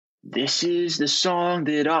This is the song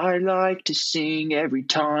that I like to sing every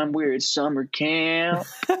time we're at summer camp.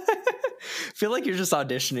 I feel like you're just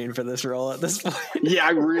auditioning for this role at this point. Yeah,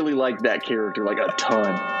 I really like that character, like a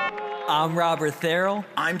ton. I'm Robert Therrell,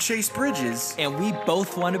 I'm Chase Bridges, and we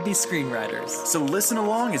both want to be screenwriters. so listen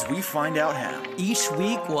along as we find out how, Each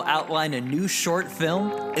week, we'll outline a new short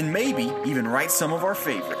film. and maybe even write some of our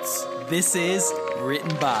favorites. This is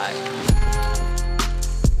Written By.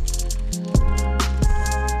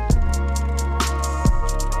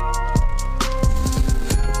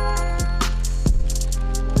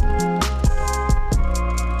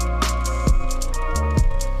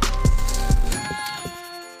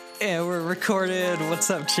 And we're recorded.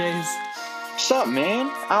 What's up, Chase? What's up,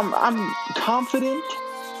 man? I'm confident.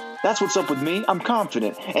 That's what's up with me. I'm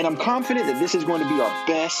confident. And I'm confident that this is going to be our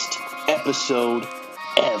best episode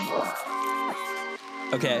ever.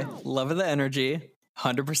 Okay, loving the energy.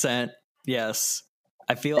 100%. Yes.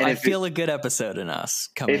 I feel a good episode in us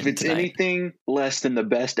coming If it's tonight. anything less than the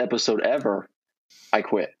best episode ever, I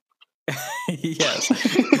quit. Yes.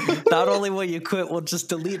 Not only will you quit, we'll just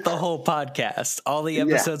delete the whole podcast. All the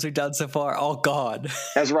episodes we've done so far, all gone.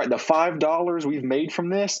 That's right. The $5 we've made from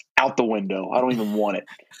this, out the window. I don't even want it.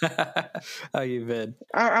 How you been?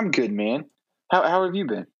 I'm good, man. How have you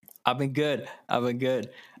been? I've been good.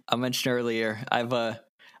 I mentioned earlier,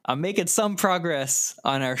 I'm making some progress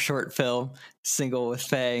on our short film, Single with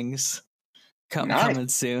Fangs, coming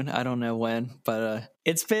soon. I don't know when, but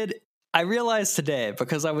I realized today,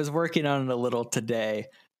 because I was working on it a little today,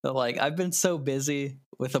 that I've been so busy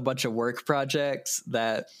with a bunch of work projects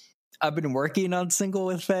that I've been working on Single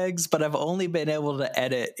with Fangs, but I've only been able to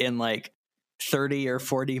edit in 30 or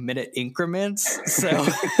 40 minute increments. So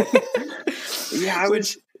Yeah,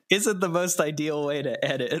 which isn't the most ideal way to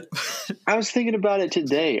edit. I was thinking about it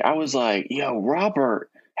today. I was like, yo, Robert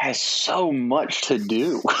has so much to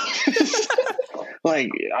do.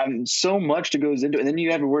 I'm so much that goes into it. And then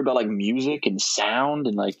you have to worry about music and sound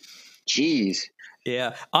and geez.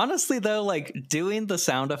 Yeah. Honestly, though, doing the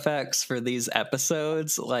sound effects for these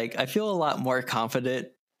episodes, I feel a lot more confident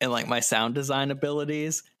in my sound design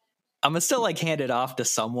abilities. I'm gonna still hand it off to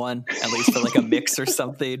someone, at least for a mix or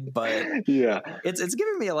something, but Yeah. it's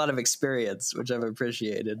given me a lot of experience, which I've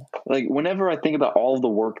appreciated. Whenever I think about all the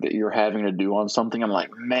work that you're having to do on something, I'm like,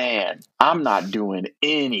 man, I'm not doing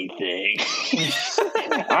anything.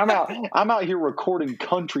 I'm out here recording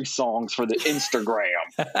country songs for the Instagram.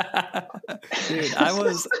 Dude,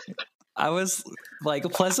 I was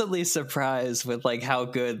pleasantly surprised with how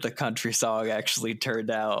good the country song actually turned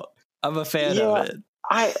out. I'm a fan of it.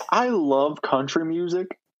 I love country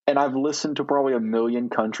music, and I've listened to probably 1 million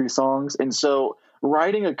country songs. And so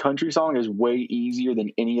writing a country song is way easier than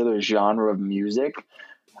any other genre of music,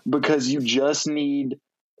 because you just need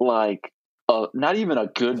not even a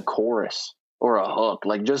good chorus or a hook,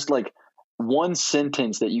 just one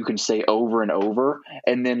sentence that you can say over and over,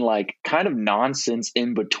 and then kind of nonsense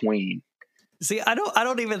in between. See, I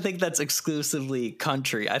don't even think that's exclusively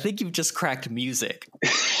country. I think you've just cracked music.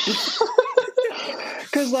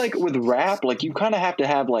 Because with rap, you kind of have to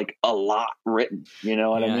have a lot written. You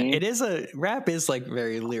know what I mean? Rap is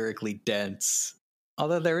very lyrically dense.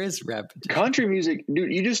 Although there is rap. Country music,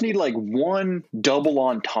 dude, you just need one double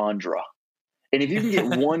entendre. And if you can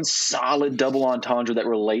get one solid double entendre that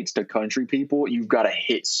relates to country people, you've got a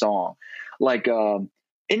hit song. And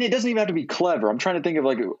it doesn't even have to be clever. I'm trying to think of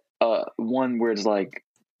one where it's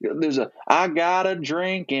there's I got a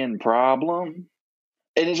drinking problem.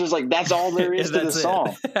 And it's just that's all there is to the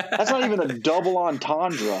song. That's not even a double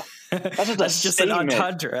entendre. That's just an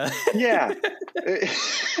entendre. Yeah.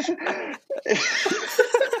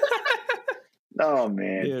 Oh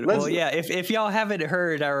man. Dude, if y'all haven't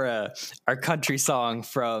heard our country song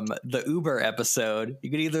from the Uber episode,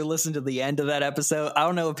 you can either listen to the end of that episode. I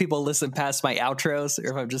don't know if people listen past my outros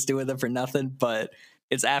or if I'm just doing them for nothing, but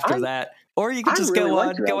it's after that. Or you can just go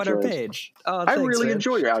on our page. Oh, thanks, I really man.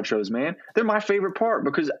 enjoy your outros, man. They're my favorite part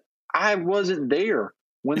because I wasn't there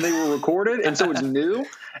when they were recorded, and so it's new,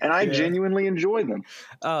 and I genuinely enjoy them.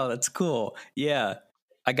 Oh, that's cool. Yeah.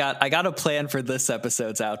 I got a plan for this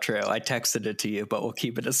episode's outro. I texted it to you, but we'll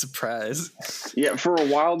keep it a surprise. Yeah, for a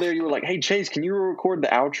while there, you were like, "Hey, Chase, can you record the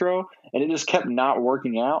outro?" And it just kept not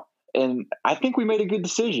working out. And I think we made a good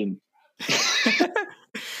decision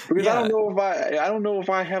because I don't know if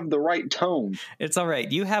I have the right tone. It's all right.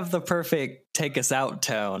 You have the perfect take us out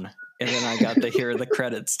tone, and then I got to hear the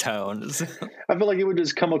credits tones. I feel like it would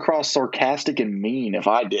just come across sarcastic and mean if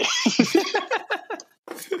I did.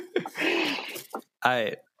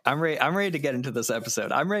 I'm ready to get into this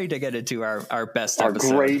episode. I'm ready to get into our best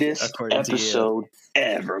episode. Our greatest episode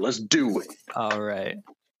ever. Let's do it. All right.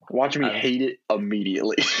 Watch me hate it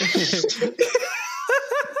immediately.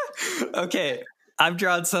 Okay, I've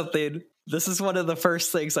drawn something. This is one of the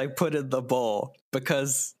first things I put in the bowl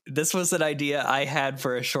because this was an idea I had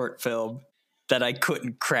for a short film that I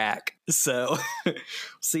couldn't crack. So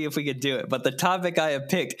see if we could do it. But the topic I have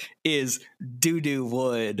picked is doo-doo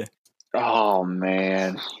wood. Oh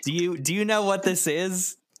man. Do you know what this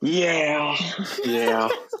is? Yeah.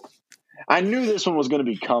 I knew this one was going to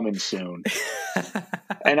be coming soon.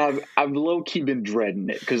 And I've low-key been dreading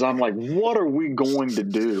it because I'm like, what are we going to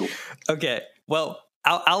do? Okay, well,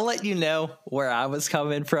 I'll let you know where I was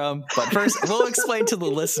coming from, but first we'll explain to the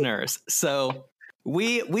listeners. So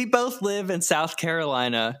we both live in South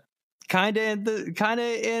Carolina, kind of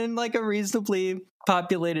in like a reasonably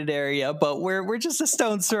populated area, but we're just a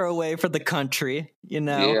stone's throw away from the country. You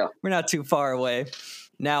know, Yeah. We're not too far away.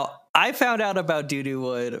 Now, I found out about doo-doo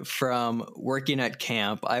wood from working at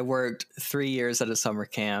camp. I worked 3 years at a summer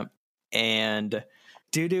camp, and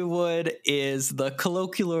doo-doo wood is the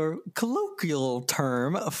colloquial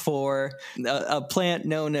term for a plant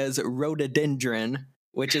known as rhododendron,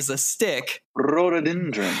 which is a stick.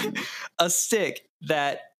 Rhododendron. A stick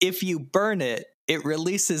that, if you burn it, it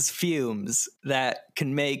releases fumes that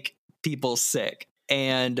can make people sick.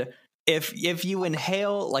 And if you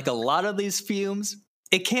inhale like a lot of these fumes,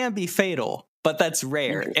 it can be fatal, but that's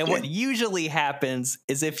rare. And what usually happens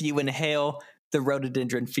is if you inhale the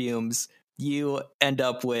rhododendron fumes, you end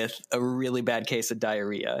up with a really bad case of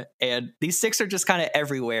diarrhea. And these sticks are just kind of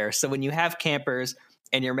everywhere. So when you have campers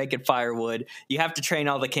and you're making firewood, you have to train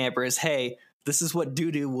all the campers, hey, this is what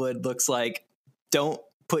doo-doo wood looks like. Don't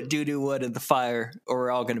put doo-doo wood in the fire or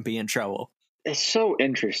we're all going to be in trouble. It's so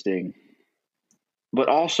interesting, but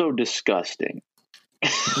also disgusting.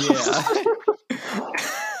 Yeah.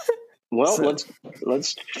 Well,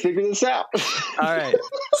 let's figure this out. All right.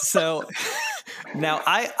 So now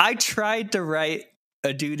I tried to write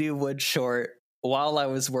a doo-doo wood short while I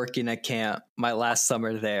was working at camp my last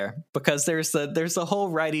summer there, because there's a whole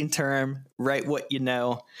writing term, write what you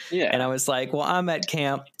know. Yeah. And I was like, well, I'm at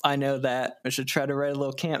camp. I know that. I should try to write a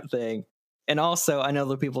little camp thing. And also I know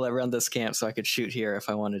the people that run this camp, so I could shoot here if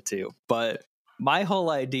I wanted to. But my whole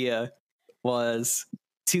idea was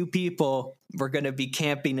 2 people were going to be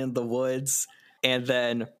camping in the woods, and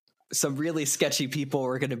then some really sketchy people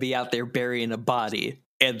were going to be out there burying a body,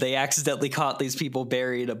 and they accidentally caught these people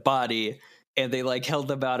burying a body, and they like held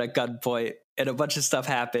them out at gunpoint, and a bunch of stuff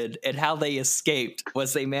happened. And how they escaped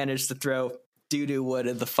was they managed to throw doo-doo wood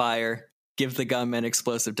in the fire, give the gunmen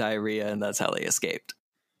explosive diarrhea, and that's how they escaped.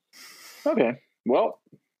 Okay. Well,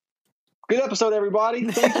 good episode, everybody.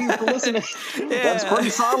 Thank you for listening. Yeah. That's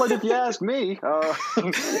pretty solid, if you ask me.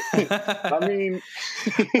 I mean,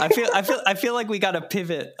 I feel like we got to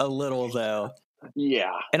pivot a little, though.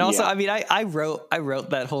 Yeah. And also, yeah. I mean, I wrote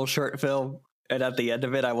that whole short film, and at the end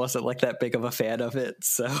of it, I wasn't like that big of a fan of it.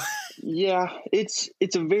 So yeah, it's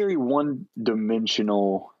a very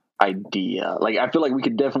one-dimensional idea. Like, I feel like we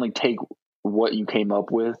could definitely take what you came up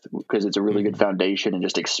with, because it's a really good foundation, and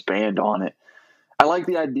just expand on it. I like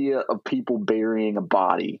the idea of people burying a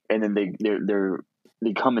body, and then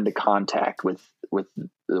they come into contact with what's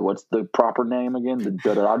the proper name again? The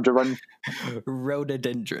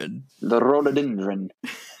rhododendron. The rhododendron.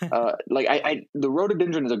 The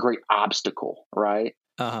rhododendron is a great obstacle, right?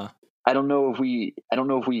 Uh-huh. I don't know if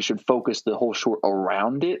we should focus the whole short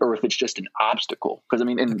around it, or if it's just an obstacle. Because I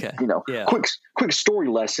mean, quick story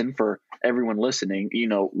lesson for everyone listening. You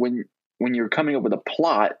know, when you're coming up with a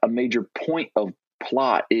plot, a major point of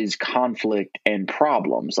plot is conflict and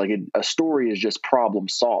problems. Like a story is just problem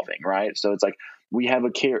solving, right? So it's like we have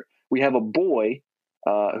a boy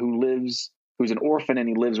who's an orphan, and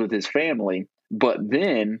he lives with his family, but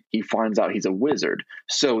then he finds out he's a wizard.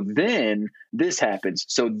 So then this happens.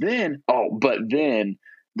 So then but then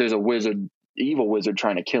there's a evil wizard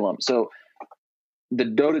trying to kill him. So the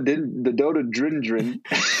rhododendron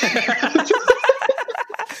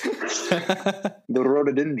the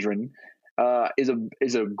rhododendron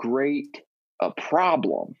is a great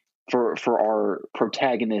problem for our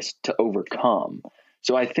protagonist to overcome.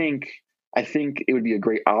 So I think it would be a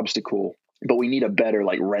great obstacle, but we need a better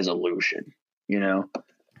like resolution, you know?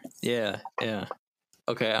 Yeah.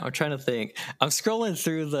 Okay, I'm trying to think. I'm scrolling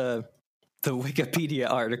through the Wikipedia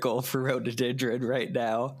article for rhododendron right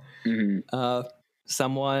now. Mm-hmm.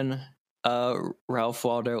 Someone, Ralph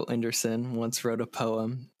Waldo Emerson, once wrote a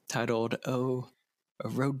poem titled "Oh,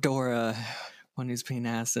 Rhodora," when he's being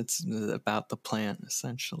asked. It's about the plant,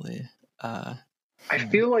 essentially. I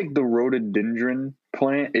feel like the rhododendron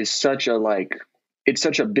plant is such a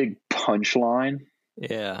big punchline.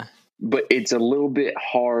 Yeah. But it's a little bit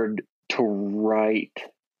hard to write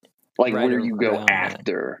like Right where you go around that.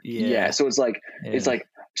 after. Yeah. So it's like Yeah.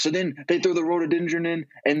 so then they throw the rhododendron in,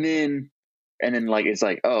 and then like it's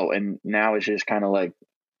like, oh, and now it's just kind of like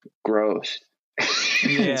gross.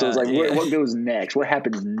 Yeah. So it's like yeah. what goes next? What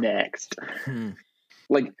happens next? Hmm.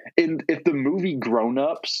 Like if the movie Grown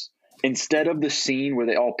Ups, instead of the scene where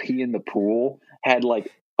they all pee in the pool, had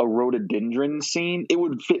like a rhododendron scene, it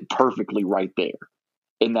would fit perfectly right there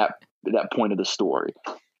in that point of the story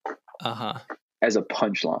Uh-huh. as a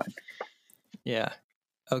punchline. Yeah.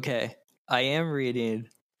 Okay. I am reading.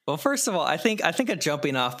 Well, first of all, I think a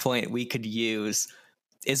jumping off point we could use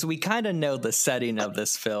is we kind of know the setting of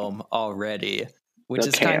this film already, which The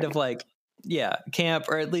is camp. kind of like, yeah, camp,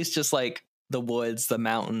 or at least just like the woods, the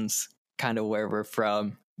mountains, kind of where we're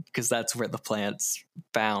from, because that's where the plant's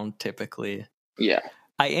found typically. Yeah.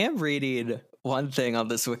 I am reading one thing on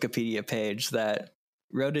this Wikipedia page that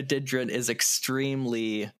rhododendron is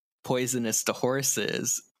extremely poisonous to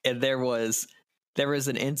horses, and there was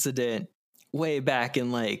an incident way back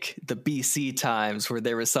in like the BC times where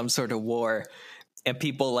there was some sort of war, and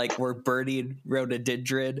people like were burning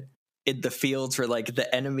rhododendron in the fields where like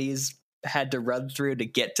the enemies had to run through to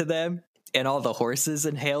get to them, and all the horses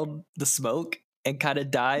inhaled the smoke and kind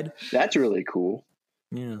of died. That's really cool.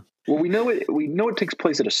 Yeah. Well, we know it takes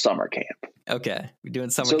place at a summer camp. Okay, we're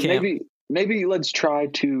doing summer So camp. maybe let's try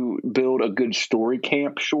to build a good story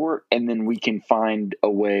camp short, and then we can find a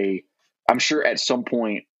way. I'm sure at some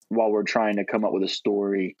point while we're trying to come up with a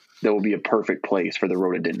story, there will be a perfect place for the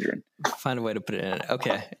rhododendron. Find a way to put it in.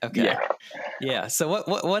 Okay. Yeah. So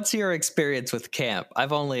what's your experience with camp?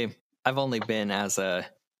 I've only been as a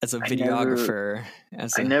videographer.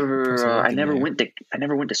 I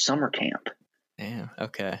never went to summer camp. Yeah.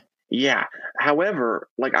 Okay. Yeah. However,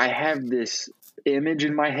 like I have this image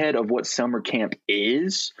in my head of what summer camp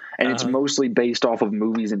is, and it's mostly based off of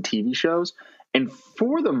movies and TV shows. And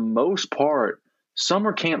for the most part,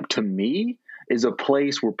 summer camp to me is a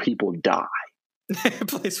place where people die. A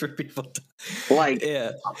place where people die. Like,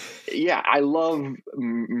 yeah. I love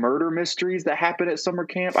murder mysteries that happen at summer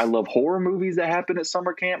camp. I love horror movies that happen at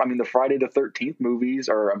summer camp. I mean, the Friday the 13th movies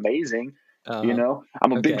are amazing. You know,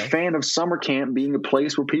 I'm a big fan of summer camp being a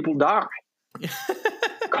place where people die.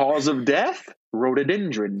 Cause of death?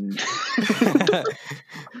 Rhododendron.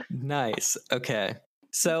 Nice. Okay.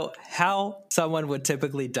 So how someone would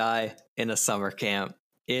typically die in a summer camp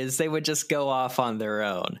is they would just go off on their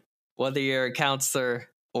own. Whether you're a counselor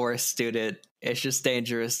or a student, it's just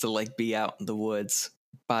dangerous to like be out in the woods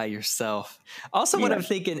by yourself. Also, what I'm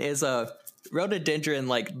thinking is a rhododendron,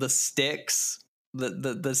 like the sticks.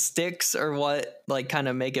 The sticks are what like kind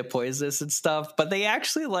of make it poisonous and stuff, but they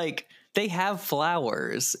actually like they have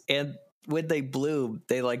flowers, and when they bloom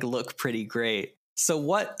they like look pretty great. So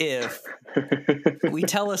what if we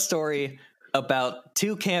tell a story about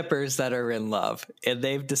two campers that are in love, and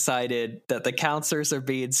they've decided that the counselors are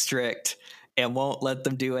being strict and won't let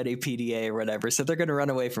them do any PDA or whatever, so they're going to run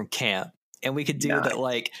away from camp. And we could do that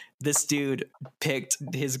like this dude picked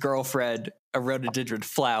his girlfriend a rhododendron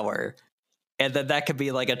flower, and then that could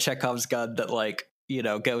be like a Chekhov's gun that like, you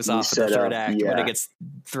know, goes off in the third act when it gets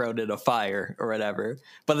thrown in a fire or whatever.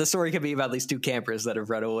 But the story could be about these two campers that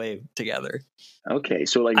have run away together. Okay,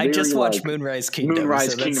 so like I just watched Moonrise Kingdom.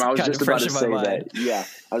 Moonrise Kingdom. I was just about to say that. Yeah,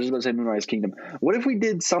 I was just about to say Moonrise Kingdom. What if we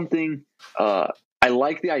did something? I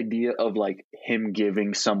like the idea of like him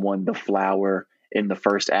giving someone the flower in the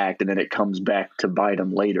first act, and then it comes back to bite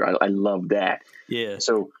him later. I love that. Yeah.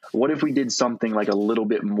 So what if we did something like a little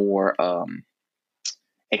bit more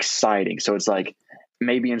exciting? So it's like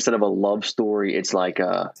maybe instead of a love story, it's like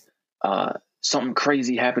something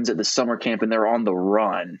crazy happens at the summer camp and they're on the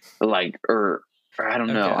run, like or I don't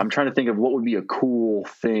know. I'm trying to think of what would be a cool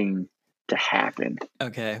thing to happen.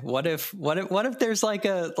 Okay. What if there's like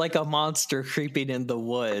a monster creeping in the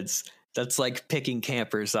woods that's like picking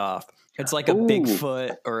campers off? It's like a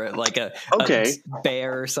Bigfoot or like a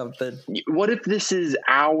bear or something. What if this is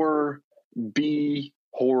our B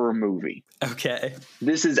horror movie? Okay.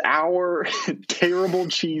 This is our terrible,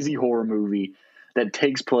 cheesy horror movie that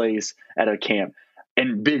takes place at a camp,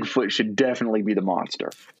 and Bigfoot should definitely be the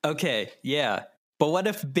monster. Okay, yeah. But what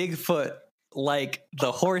if Bigfoot, like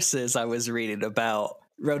the horses I was reading about,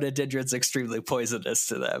 rhododendron's extremely poisonous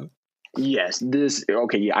to them? Yes,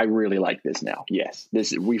 I really like this now. Yes,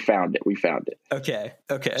 we found it. Okay.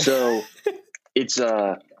 So it's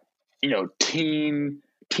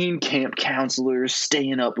teen camp counselors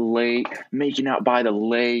staying up late, making out by the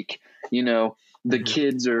lake. You know, the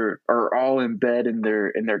kids are all in bed in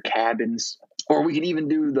their cabins. Or we can even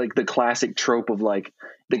do like the classic trope of like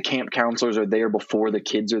the camp counselors are there before the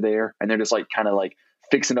kids are there, and they're just like kind of like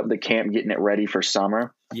fixing up the camp, getting it ready for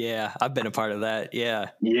summer. Yeah, I've been a part of that. Yeah.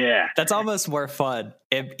 Yeah. That's almost more fun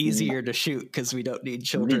and easier to shoot because we don't need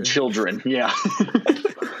children. Yeah.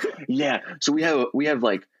 Yeah. So we have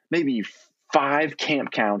like maybe 5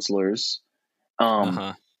 camp counselors.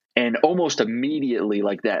 And almost immediately,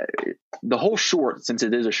 like that, the whole short, since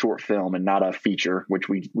it is a short film and not a feature, which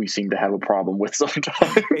we seem to have a problem with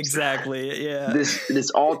sometimes. Exactly. Yeah.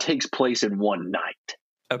 This all takes place in one night.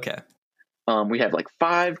 Okay. We have like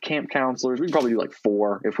 5 camp counselors. We can probably do like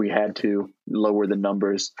 4 if we had to lower the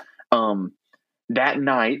numbers. That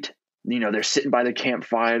night, they're sitting by the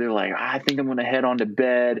campfire. They're like, I think I'm going to head on to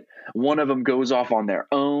bed. One of them goes off on their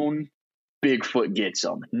own. Bigfoot gets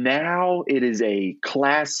them. Now it is a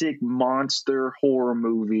classic monster horror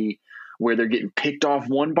movie where they're getting picked off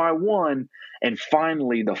one by one. And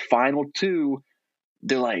finally, the final 2,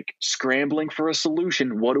 they're like scrambling for a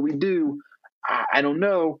solution. What do we do? I don't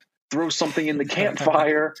know. Throw something in the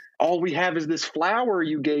campfire. All we have is this flower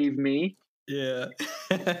you gave me. Yeah.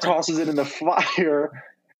 Tosses it in the fire,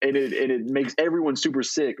 and it makes everyone super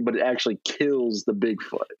sick, but it actually kills the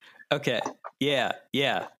Bigfoot. Okay. Yeah.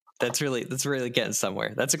 Yeah. That's really getting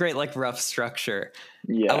somewhere. That's a great like rough structure.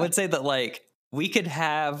 Yeah. I would say that like we could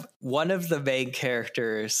have one of the main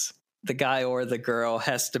characters, the guy or the girl,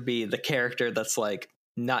 has to be the character that's like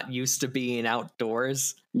not used to being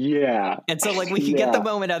outdoors. Yeah. And so like we can get the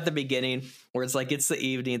moment at the beginning where it's like it's the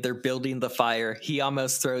evening, they're building the fire, he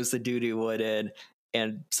almost throws the doo-doo wood in,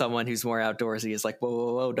 and someone who's more outdoorsy is like,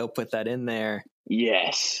 whoa, don't put that in there.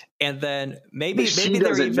 Yes. And then maybe she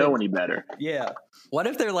doesn't know any better. Yeah. What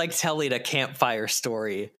if they're like telling a campfire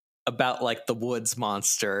story about like the woods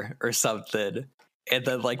monster or something? And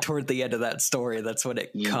then like toward the end of that story, that's when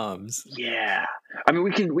it comes. Yeah. I mean,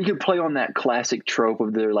 we could play on that classic trope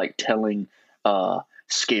of they're like telling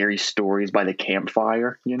scary stories by the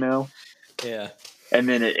campfire, Yeah. And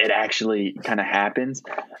then it actually kind of happens.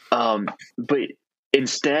 But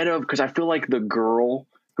instead of, because I feel like the girl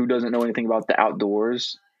who doesn't know anything about the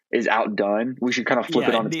outdoors is outdone, we should kind of flip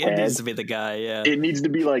it on its head. It needs to be the guy. Yeah. It needs to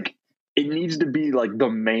be like the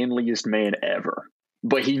manliest man ever,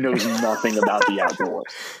 but he knows nothing about the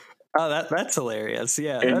outdoors. Oh, that's hilarious.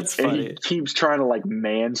 Yeah, that's funny. And he keeps trying to like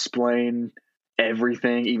mansplain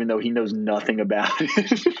everything, even though he knows nothing about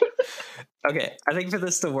it. Okay, I think for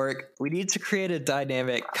this to work, we need to create a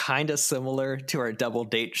dynamic kind of similar to our double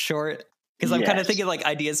date short. Because I'm kind of thinking like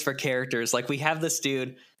ideas for characters. Like we have this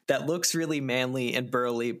dude that looks really manly and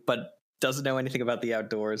burly, but doesn't know anything about the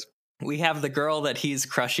outdoors. We have the girl that he's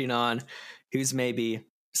crushing on, who's maybe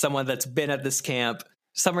someone that's been at this camp.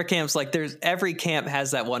 Summer camps, like every camp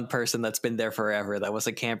has that one person that's been there forever, that was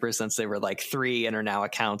a camper since they were like 3 and are now a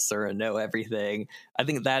counselor and know everything. I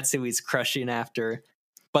think that's who he's crushing after.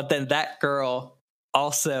 But then that girl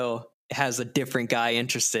also has a different guy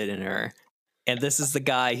interested in her. And this is the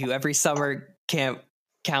guy who every summer camp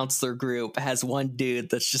counselor group has one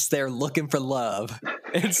dude that's just there looking for love.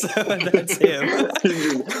 And so that's him.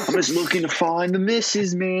 I'm just looking to find the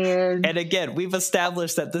missus, man. And again, we've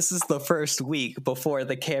established that this is the first week before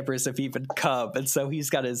the campers have even come. And so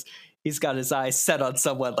he's got his eyes set on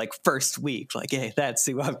someone like first week. Like, hey, that's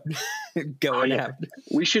who I'm going after.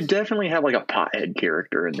 We should definitely have like a pothead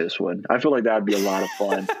character in this one. I feel like that would be a lot of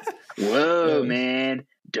fun. Whoa, man.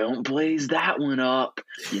 Don't blaze that one up.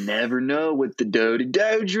 You never know what the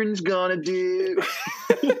Dodrid's gonna do.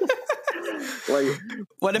 Like,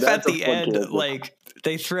 what if at the end, like,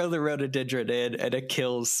 they throw the rhododendron in and it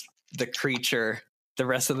kills the creature? The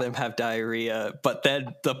rest of them have diarrhea, but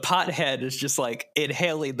then the pothead is just like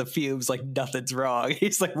inhaling the fumes like nothing's wrong.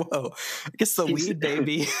 He's like, whoa, I guess the weed may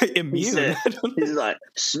be immune. He's like,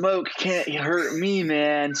 smoke can't hurt me,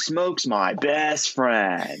 man. Smoke's my best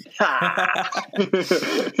friend.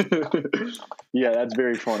 Yeah, that's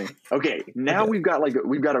very funny. Okay, now we've got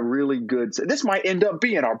a really good. This might end up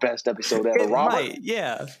being our best episode ever, Robert. Might,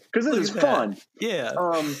 yeah, because this is fun. Yeah.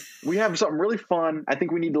 We have something really fun. I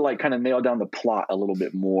think we need to like kind of nail down the plot a little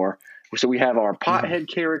bit more. So we have our pothead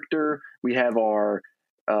character. We have our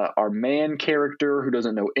man character who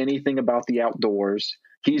doesn't know anything about the outdoors.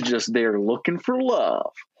 He's just there looking for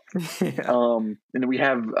love. Yeah. And then we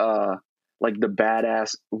have like the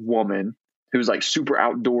badass woman who's like super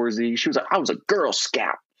outdoorsy. She was like, I was a Girl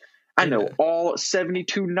Scout. I know all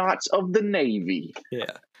 72 knots of the Navy.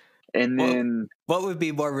 Yeah. And then what would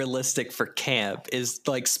be more realistic for camp is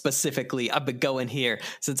like specifically, I've been going here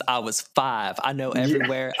since I was 5. I know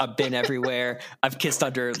everywhere. I've been everywhere. I've kissed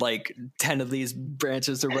under like 10 of these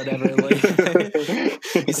branches or whatever. Like,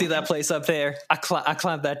 you see that place up there? I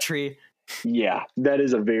climbed that tree. Yeah, that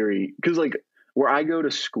is because like where I go to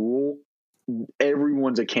school,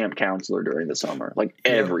 everyone's a camp counselor during the summer, like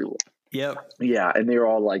everyone. Yep. Yeah, and they're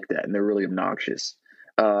all like that, and they're really obnoxious.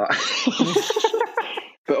 But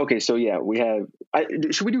okay, so yeah, we have.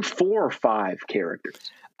 Should we do 4 or 5 characters?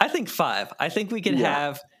 I think 5. I think we could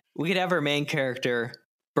have our main character,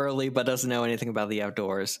 Burley, but doesn't know anything about the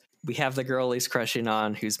outdoors. We have the girl he's crushing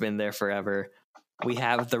on, who's been there forever. We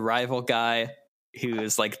have the rival guy, who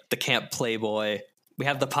is like the camp playboy. We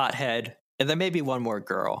have the pothead, and then maybe one more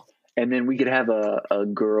girl. And then we could have a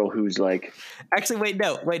girl who's like, actually, wait,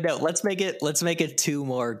 no. Let's make it 2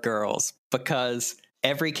 more girls, because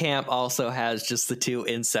every camp also has just the 2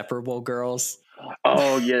 inseparable girls.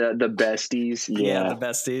 Oh yeah, the besties. Yeah, the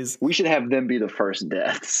besties. We should have them be the first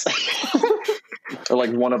deaths. Or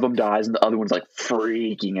like one of them dies and the other one's like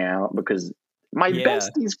freaking out because my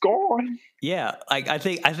bestie's gone. Yeah, I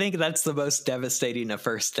think that's the most devastating a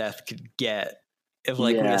first death could get. If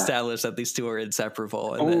we establish that these 2 are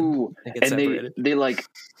inseparable, and then they get separated. They like,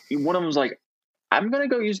 one of them's like, I'm gonna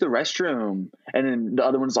go use the restroom, and then the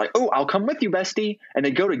other one's like, oh, I'll come with you, bestie, and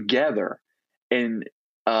they go together, and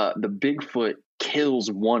the Bigfoot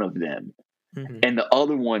kills one of them, and the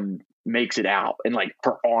other one makes it out, and like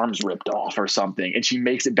her arm's ripped off or something, and she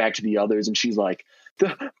makes it back to the others, and she's like,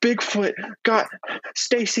 the Bigfoot got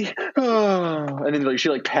Stacy, and then like she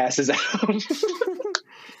like passes out.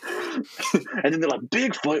 And then they're like,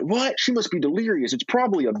 Bigfoot, what? She must be delirious. It's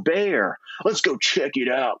probably a bear. Let's go check it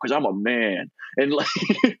out because I'm a man. And like,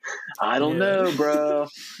 I don't know, bro.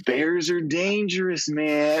 Bears are dangerous,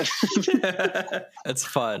 man. That's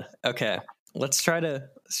fun. Okay, let's try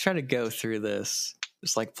to go through this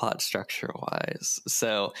just like plot structure wise.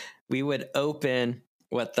 So we would open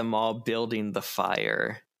with them all building the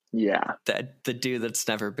fire. Yeah. That the dude that's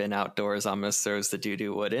never been outdoors almost throws the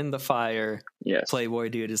doo-doo wood in the fire. Yes. Playboy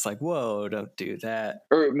dude is like, whoa, don't do that.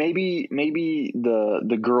 Or maybe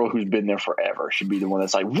the girl who's been there forever should be the one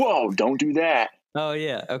that's like, whoa, don't do that. Oh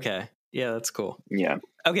yeah, okay. Yeah, that's cool. Yeah.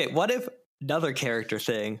 Okay, what if, another character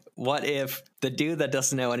thing, what if the dude that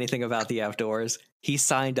doesn't know anything about the outdoors, he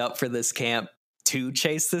signed up for this camp to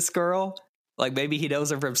chase this girl? Like maybe he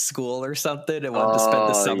knows her from school or something and wanted to spend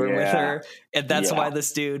the summer with her. And that's why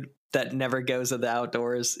this dude that never goes in the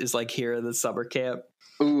outdoors is like here in the summer camp.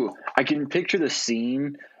 Ooh, I can picture the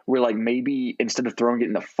scene where like maybe instead of throwing it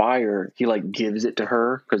in the fire, he like gives it to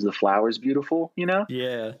her because the flower's beautiful, you know?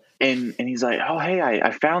 Yeah. And he's like, oh, hey,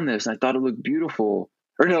 I found this and I thought it looked beautiful.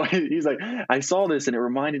 Or no, he's like, I saw this and it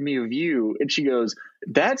reminded me of you. And she goes,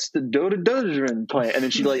 that's the dodecahedron plant. And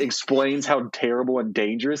then she like explains how terrible and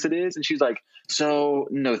dangerous it is. And she's like, so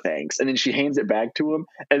no thanks. And then she hands it back to him.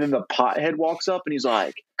 And then the pothead walks up and he's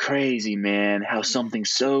like, crazy, man, how something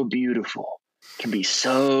so beautiful can be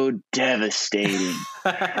so devastating.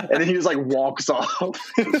 And then he just like walks off.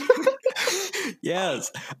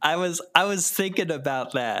 Yes. I was thinking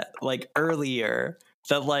about that like earlier.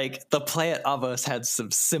 That like the plant almost had some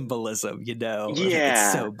symbolism, you know? Yeah.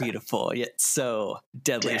 It's so beautiful, yet so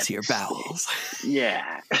deadly to your bowels.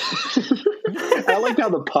 Yeah. I like how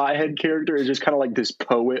the pothead character is just kind of like this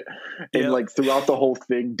poet, and like throughout the whole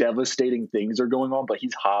thing, devastating things are going on, but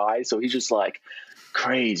he's high, so he's just like,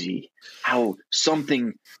 crazy how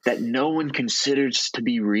something that no one considers to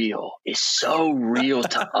be real is so real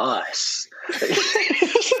to us.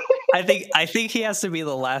 I think he has to be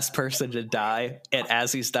the last person to die, and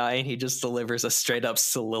as he's dying, he just delivers a straight up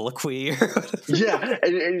soliloquy. Yeah,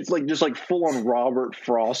 and it's like just like full on Robert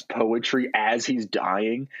Frost poetry as he's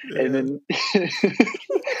dying, and then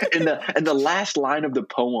and the last line of the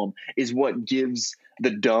poem is what gives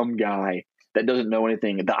the dumb guy that doesn't know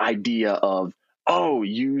anything the idea of, oh,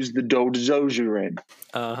 use the dodecahedron.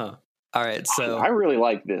 All right, so I really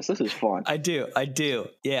like this. This is fun. I do.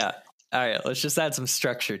 Yeah. All right, let's just add some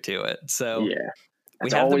structure to it. So yeah,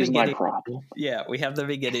 that's always my problem. Yeah, we have the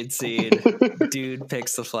beginning scene. Dude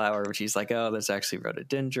picks the flower, which he's like, oh, there's actually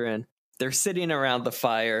rhododendron. They're sitting around the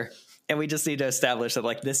fire, and we just need to establish that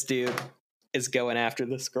like this dude is going after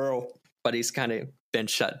this girl, but he's kind of been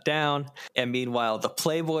shut down. And meanwhile, the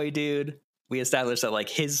Playboy dude, we established that like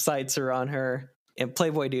his sights are on her. And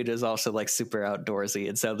Playboy dude is also like super outdoorsy,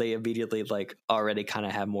 and so they immediately like already kind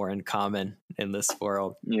of have more in common in this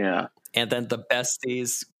world. Yeah. And then the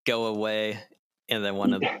besties go away, and then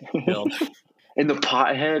one of them killed. And the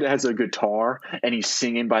pothead has a guitar, and he's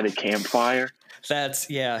singing by the campfire. That's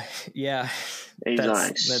He's that's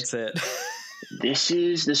it. This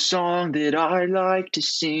is the song that I like to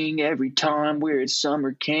sing every time we're at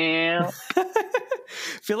summer camp. I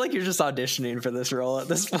feel like you're just auditioning for this role at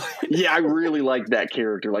this point. Yeah, I really like that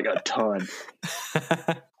character like a ton.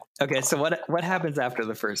 Okay, so what happens after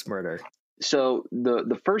the first murder? So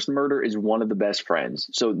the first murder is one of the best friends.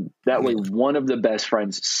 So that way, one of the best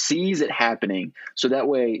friends sees it happening. So that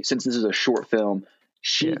way, since this is a short film,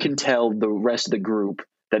 she can tell the rest of the group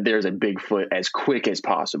that there's a Bigfoot as quick as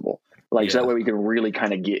possible. Like so that way, we can really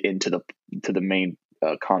kind of get into the main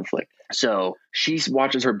conflict. So she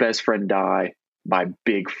watches her best friend die by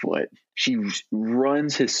Bigfoot. She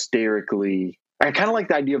runs hysterically. I kind of like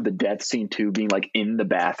the idea of the death scene too, being like in the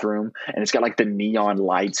bathroom, and it's got like the neon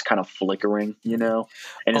lights kind of flickering, you know.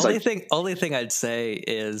 And it's only thing I'd say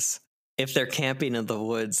is if they're camping in the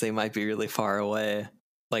woods, they might be really far away,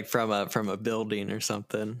 like from a building or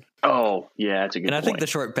something. Oh yeah, that's a good point. And I think the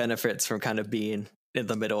short benefits from kind of being in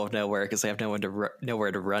the middle of nowhere because they have nowhere to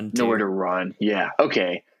run to. Nowhere to run. Yeah.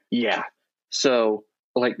 Okay. Yeah. So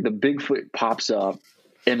like the Bigfoot pops up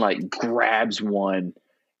and like grabs one.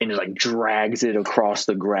 And just like drags it across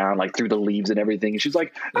the ground, like through the leaves and everything. And she's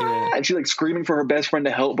like, and she's like screaming for her best friend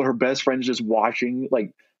to help, but her best friend's just watching,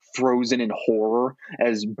 like frozen in horror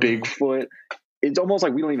as Bigfoot. It's almost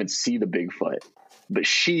like we don't even see the Bigfoot, but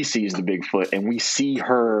she sees the Bigfoot, and we see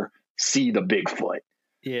her see the Bigfoot.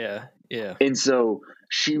 Yeah, yeah. And so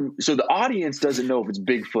the audience doesn't know if it's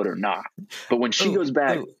Bigfoot or not. But when she goes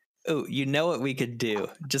back. Oh, you know what we could do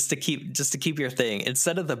just to keep your thing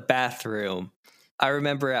instead of the bathroom. I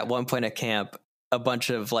remember at one point at camp, a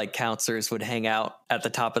bunch of like counselors would hang out at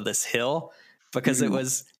the top of this hill because it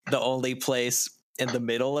was the only place in the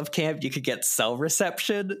middle of camp you could get cell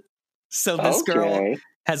reception. So this girl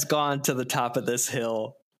has gone to the top of this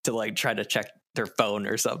hill to like try to check their phone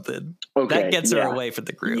or something. Okay, that gets her away from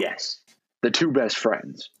the group. Yes. The two best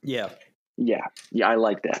friends. Yeah. Yeah. Yeah. I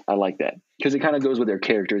like that. Because it kind of goes with their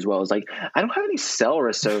character as well. It's like, I don't have any cell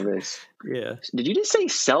service. Yeah. Did you just say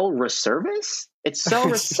cell service? It's cell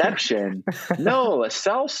reception. No, a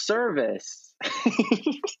cell service.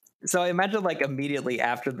 So I imagine like immediately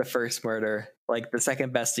after the first murder, like the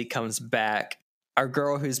second bestie comes back. Our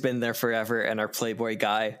girl who's been there forever and our Playboy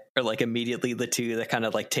guy are like immediately the two that kind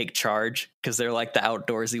of like take charge because they're like the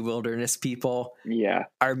outdoorsy wilderness people. Yeah.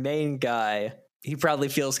 Our main guy, he probably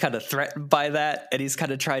feels kind of threatened by that, and he's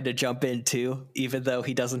kind of trying to jump in too, even though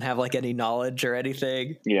he doesn't have like any knowledge or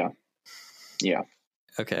anything. Yeah. Yeah.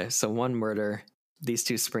 Okay, so one murder, these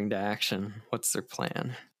two spring to action. What's their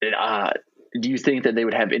plan? Do you think that they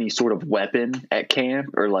would have any sort of weapon at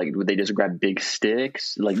camp, or like would they just grab big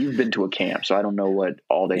sticks? Like you've been to a camp, so I don't know what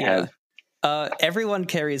all they have. Everyone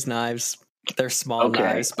carries knives. They're small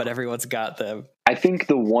knives, but everyone's got them. I think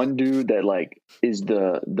the one dude that like is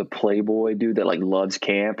the Playboy dude that like loves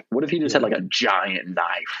camp. What if he just had like a giant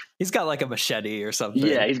knife? He's got like a machete or something.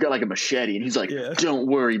 Yeah, he's got like a machete, and he's like, "Don't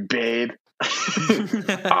worry, babe.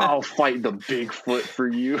 I'll fight the Bigfoot for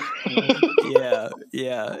you."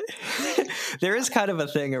 Yeah. There is kind of a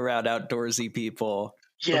thing around outdoorsy people.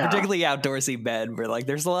 Yeah. Particularly outdoorsy men where like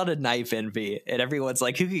there's a lot of knife envy and everyone's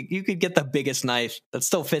like, you could get the biggest knife that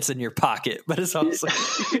still fits in your pocket, but it's also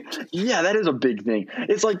yeah, that is a big thing.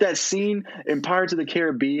 It's like that scene in Pirates of the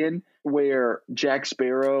Caribbean where Jack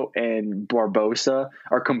Sparrow and Barbossa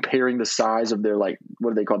are comparing the size of their like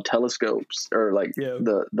what are they called, telescopes or like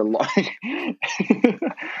the line.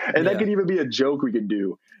 And that could even be a joke we could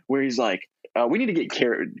do where he's like, we need to get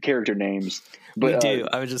character names. But, we do.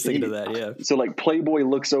 I was just thinking of that. Yeah. So like Playboy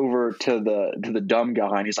looks over to the dumb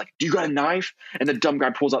guy and he's like, "Do you got a knife?" And the dumb guy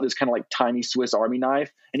pulls out this kind of like tiny Swiss Army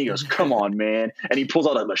knife and he goes, "Come on, man!" And he pulls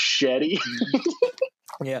out a machete.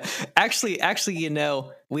 Yeah. Actually, you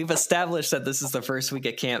know, we've established that this is the first week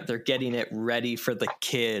at camp. They're getting it ready for the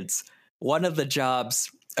kids. One of the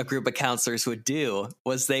jobs a group of counselors would do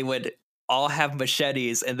was they would all have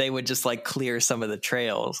machetes and they would just like clear some of the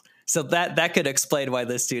trails. So that could explain why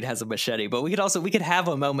this dude has a machete. But we could have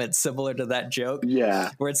a moment similar to that joke.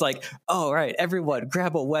 Yeah. Where it's like, oh, all right, everyone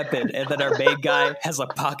grab a weapon. And then our main guy has a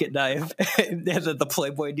pocket knife. And then the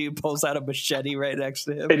Playboy dude pulls out a machete right next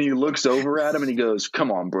to him. And he looks over at him and he goes, "Come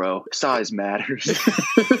on, bro. Size matters."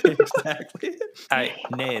 Exactly. All right,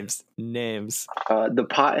 names. The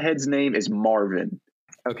pothead's name is Marvin.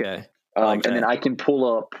 Okay. And then I can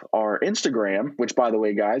pull up our Instagram, which, by the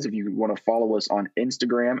way, guys, if you want to follow us on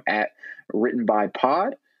Instagram at Written by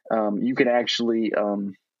Pod, you can actually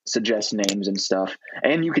suggest names and stuff.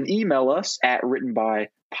 And you can email us at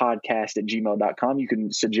writtenbypodcast@gmail.com. You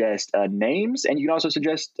can suggest names, and you can also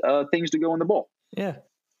suggest things to go in the bowl. Yeah.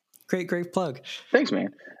 Great plug. Thanks,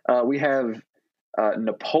 man. We have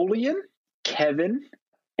Napoleon, Kevin,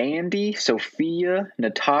 Andy, Sophia,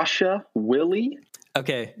 Natasha, Willie.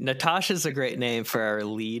 Okay, Natasha's a great name for our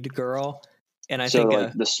lead girl, and I think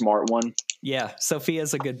like the smart one. Yeah,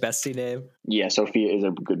 Sophia's a good bestie name. Yeah, Sophia is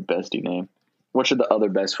a good bestie name. what should the other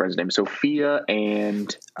best friends name? Sophia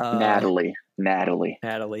and Natalie. Natalie.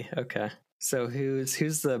 Okay. So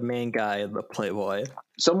who's the main guy in the Playboy?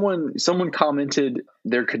 Someone commented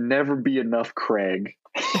there could never be enough Craig.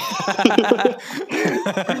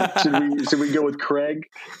 should we go with Craig?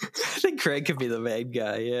 I think Craig could be the main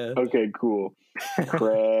guy. Yeah. Okay, cool.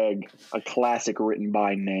 Craig, a classic written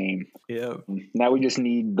by name. Yeah. Now we just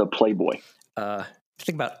need the Playboy.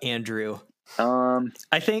 Think about Andrew.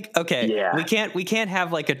 I think we can't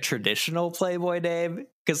have like a traditional Playboy name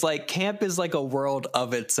because like camp is like a world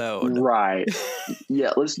of its own. Right.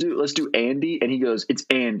 Yeah, let's do Andy, and he goes, it's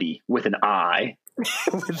Andy with an I. And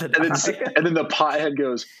then the pothead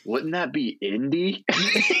goes, wouldn't that be Indy?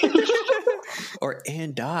 Or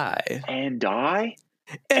and I. And I?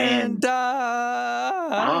 And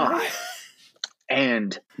I.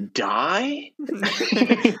 And die?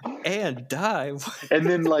 And die. And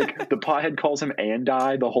then like the pothead calls him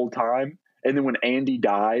Andi the whole time. And then when Andy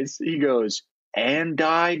dies, he goes, and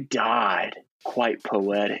I died. Quite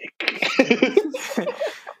poetic.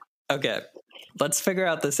 Okay. Let's figure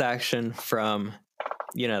out this action from,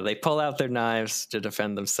 they pull out their knives to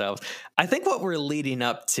defend themselves. I think what we're leading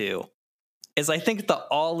up to is I think the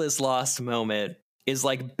all is lost moment is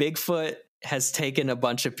like Bigfoot has taken a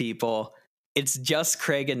bunch of people. It's just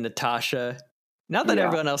Craig and Natasha. Not that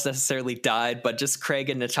everyone else necessarily died, but just Craig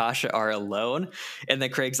and Natasha are alone. And then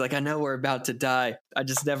Craig's like, I know we're about to die. I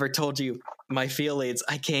just never told you my feelings.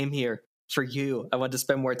 I came here for you. I want to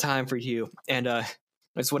spend more time for you. And I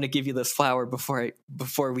just want to give you this flower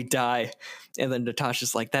before we die. And then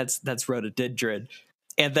Natasha's like, that's rhododendron.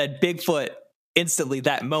 And then Bigfoot, instantly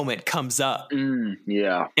that moment comes up.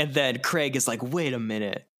 Yeah. And then Craig is like, wait a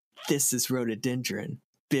minute. This is rhododendron.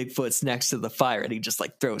 Bigfoot's next to the fire, and he just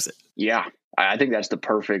like throws it. Yeah, I think that's the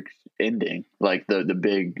perfect ending. Like the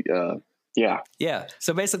big, yeah.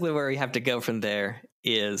 So basically, where we have to go from there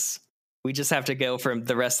is we just have to go from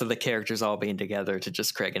the rest of the characters all being together to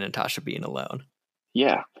just Craig and Natasha being alone.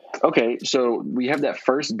 Yeah. Okay, so we have that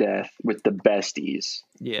first death with the besties.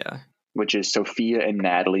 Yeah. Which is Sophia and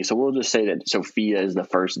Natalie. So we'll just say that Sophia is the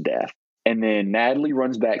first death, and then Natalie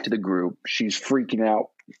runs back to the group. She's freaking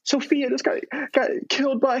out. Sophia, this guy got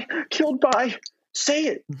killed by. Say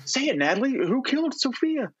it, Natalie. Who killed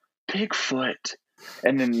Sophia? Bigfoot.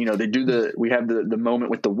 And then we have the moment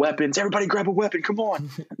with the weapons. Everybody grab a weapon. Come on.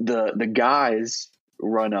 The guys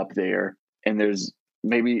run up there, and there's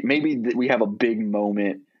maybe we have a big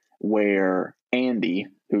moment where Andy,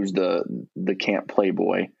 who's the camp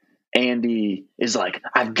Playboy, Andy is like,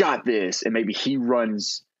 I've got this, and maybe he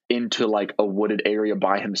runs into like a wooded area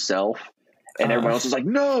by himself. And everyone else is like,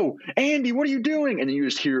 no, Andy, what are you doing? And then you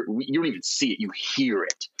just hear, you don't even see it, you hear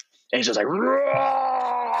it. And he's just like,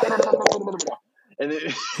 and then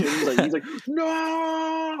he's like,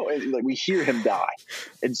 no. And like we hear him die.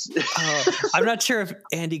 I'm not sure if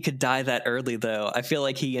Andy could die that early, though. I feel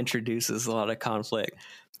like he introduces a lot of conflict.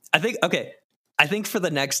 I think for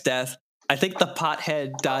the next death, I think the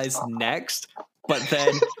pothead dies next. But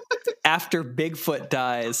then after Bigfoot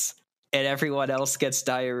dies, and everyone else gets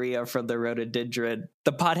diarrhea from the rhododendron,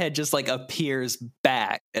 the pothead just like appears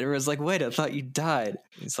back. And everyone's like, wait, I thought you died.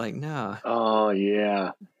 He's like, no. Oh,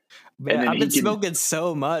 yeah. Man, I've been smoking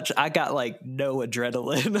so much, I got like no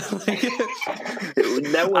adrenaline.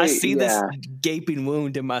 That way, I see this gaping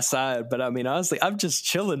wound in my side, but I mean, honestly, I'm just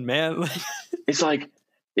chilling, man. It's like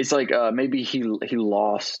maybe he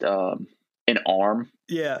lost an arm.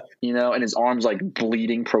 Yeah. And his arm's like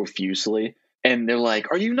bleeding profusely. And they're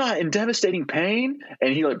like, are you not in devastating pain?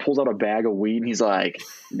 And he like pulls out a bag of weed and he's like,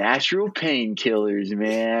 natural painkillers,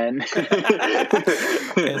 man.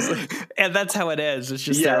 And that's how it is. It's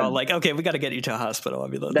just they're all like, okay, we got to get you to a hospital. I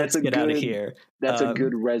mean, let's get out of here. That's a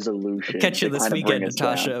good resolution. Catch you this weekend,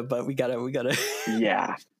 Natasha, but we gotta.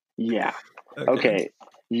 Yeah. Okay.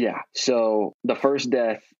 Yeah. So the first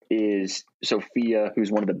death is Sophia,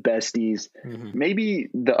 who's one of the besties. Mm-hmm. Maybe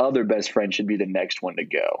the other best friend should be the next one to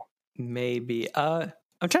go. Maybe. I'm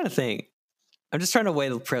trying to think. I'm just trying to weigh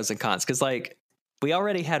the pros and cons because, like, we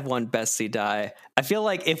already had one bestie die. I feel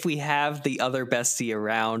like if we have the other bestie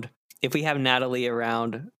around, if we have Natalie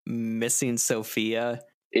around missing Sophia,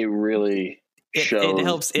 it really shows.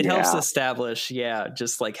 It helps establish,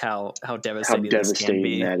 just like how devastating this can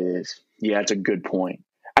be. That is. Yeah, it's a good point.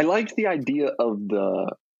 I liked the idea of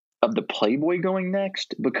the Playboy going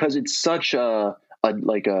next because it's such a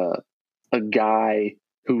guy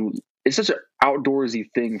who, it's such an outdoorsy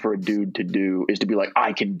thing for a dude to do, is to be like,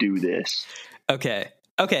 I can do this. Okay.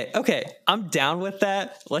 I'm down with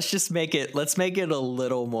that. Let's make it a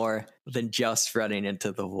little more than just running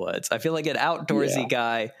into the woods. I feel like an outdoorsy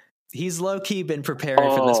guy He's low-key been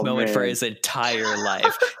preparing for this moment for his entire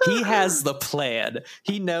life. He has the plan.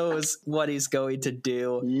 He knows what he's going to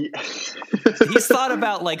do. Yeah. He's thought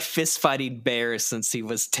about like fist fighting bears since he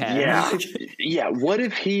was 10. Yeah. Yeah. What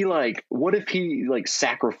if he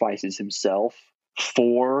sacrifices himself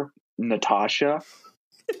for Natasha?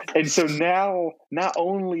 And so now, not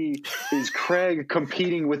only is Craig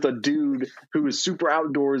competing with a dude who is super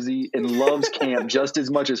outdoorsy and loves camp just as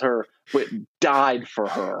much as her, but died for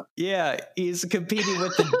her. Yeah, he's competing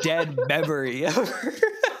with the dead memory of her.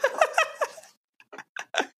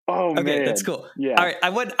 Oh, okay, man. That's cool. Yeah. All right,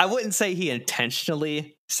 I wouldn't say he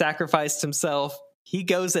intentionally sacrificed himself. He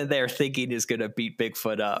goes in there thinking he's going to beat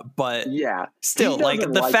Bigfoot up, but yeah, still, like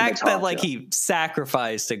the fact that like he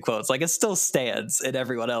sacrificed in quotes, like it still stands in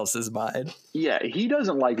everyone else's mind. Yeah, he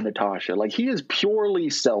doesn't like Natasha. Like he is purely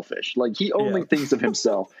selfish. Like he only thinks of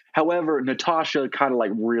himself. However, Natasha kind of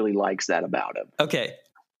like really likes that about him. Okay.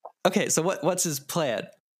 So what's his plan?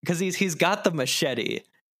 Because he's got the machete.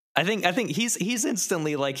 I think he's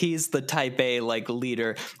instantly like he's the type A like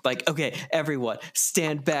leader. Like, okay, everyone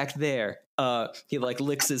stand back there. He like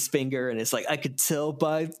licks his finger and it's like, I could tell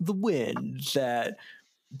by the wind that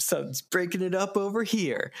something's breaking it up over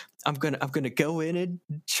here. I'm gonna go in and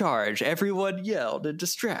charge. Everyone yelled and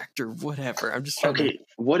distract or whatever. I'm just trying to...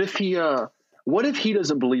 What if he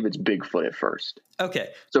doesn't believe it's Bigfoot at first? Okay.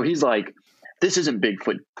 So he's like, this isn't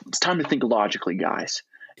Bigfoot. It's time to think logically, guys.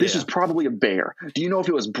 This is probably a bear. Do you know if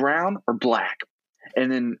it was brown or black?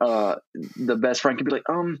 And then the best friend could be like,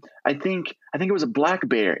 I think it was a black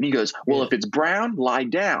bear. And he goes, well, if it's brown, lie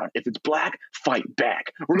down. If it's black, fight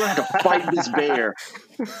back. We're going to have to fight this bear.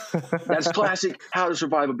 That's classic how to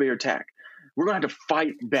survive a bear attack. We're going to have to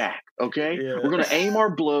fight back, okay? Yeah. We're going to aim our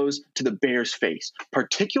blows to the bear's face,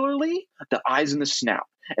 particularly the eyes and the snout.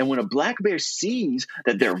 And when a black bear sees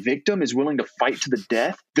that their victim is willing to fight to the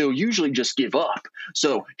death, they'll usually just give up.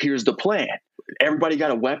 So here's the plan. Everybody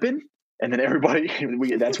got a weapon? And then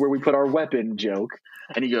that's where we put our weapon joke.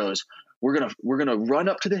 And he goes, we're gonna run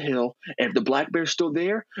up to the hill, and if the black bear's still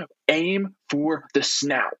there, aim for the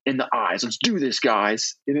snout and the eyes. Let's do this,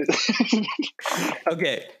 guys.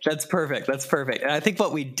 Okay, that's perfect. And I think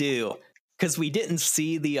what we do, because we didn't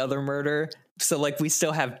see the other murder, so like we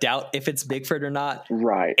still have doubt if it's Bigfoot or not.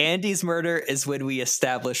 Right. Andy's murder is when we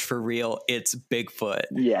establish for real it's Bigfoot.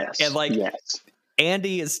 Yes. And like yes.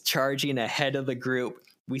 Andy is charging ahead of the group.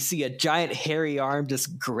 We see a giant hairy arm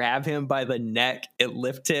just grab him by the neck and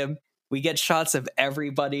lift him. We get shots of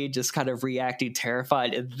everybody just kind of reacting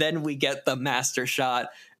terrified. And then we get the master shot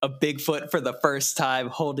of Bigfoot for the first time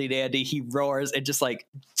holding Andy. He roars and just like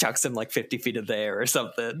chucks him like 50 feet in the air or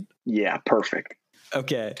something. Yeah, perfect.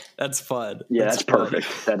 Okay, that's fun. Yeah, that's perfect.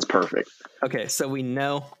 That's perfect. Okay, so we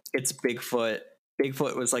know it's Bigfoot.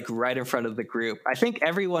 Bigfoot was like right in front of the group. I think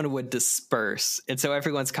everyone would disperse. And so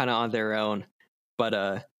everyone's kind of on their own.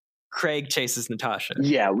 But Craig chases Natasha.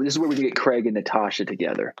 Yeah, this is where we get Craig and Natasha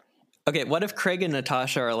together. Okay, what if Craig and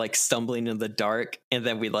Natasha are like stumbling in the dark and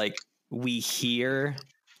then we hear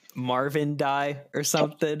Marvin die or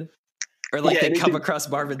something? Or like they come across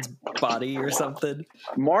Marvin's body or something?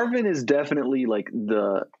 Marvin is definitely like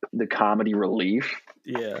the comedy relief.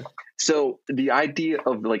 Yeah. So the idea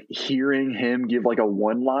of like hearing him give like a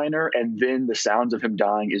one-liner and then the sounds of him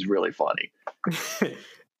dying is really funny.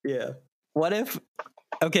 Yeah. What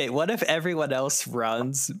if everyone else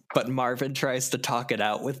runs, but Marvin tries to talk it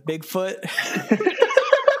out with Bigfoot?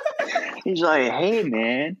 He's like, hey,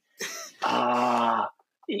 man,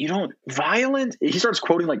 you don't violence. He starts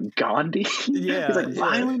quoting like Gandhi. Yeah. He's like,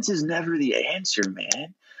 violence is never the answer,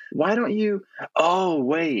 man. Why don't you? Oh,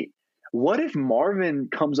 wait. What if Marvin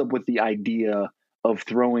comes up with the idea of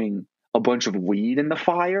throwing a bunch of weed in the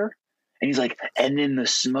fire? And he's like, and then the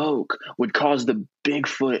smoke would cause the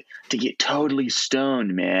Bigfoot to get totally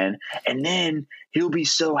stoned, man. And then he'll be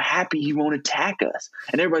so happy he won't attack us.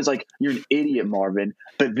 And everybody's like, you're an idiot, Marvin.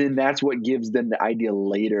 But then that's what gives them the idea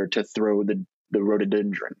later to throw the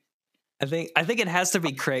rhododendron. I think it has to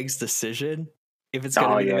be Craig's decision if it's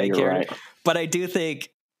going to be the main character. Right. But I do think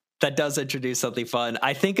that does introduce something fun.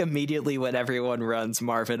 I think immediately when everyone runs,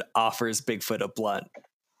 Marvin offers Bigfoot a blunt.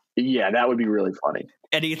 Yeah, that would be really funny.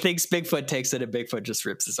 And he thinks Bigfoot takes it, and Bigfoot just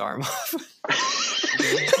rips his arm off.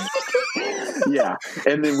 Yeah,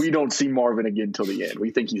 and then we don't see Marvin again till the end.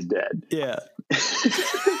 We think he's dead. Yeah.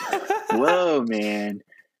 Whoa, man.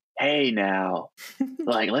 Hey, now.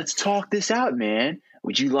 Like, let's talk this out, man.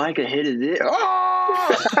 Would you like a hit of this?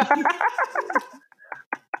 Oh!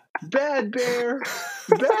 Bad bear.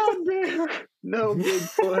 Bad bear. No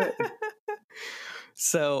Bigfoot.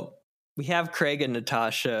 So we have Craig and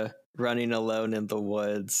Natasha running alone in the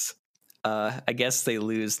woods. I guess they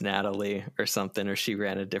lose Natalie or something, or she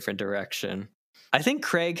ran a different direction. I think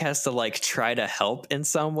Craig has to like try to help in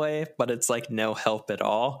some way, but it's like no help at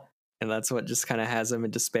all. And that's what just kind of has him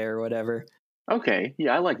in despair or whatever. Okay.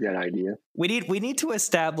 Yeah, I like that idea. We need to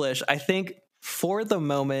establish, I think, for the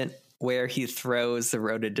moment where he throws the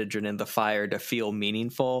rhododendron in the fire to feel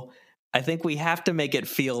meaningful, I think we have to make it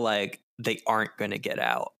feel like they aren't going to get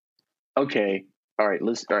out. Okay. All right.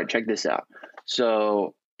 Check this out.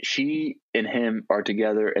 So she and him are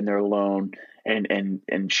together and they're alone.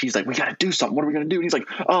 And she's like, we got to do something. What are we going to do? And he's like,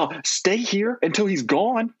 oh, stay here until he's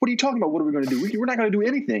gone. What are you talking about? What are we going to do? We're not going to do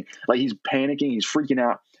anything. Like, he's panicking. He's freaking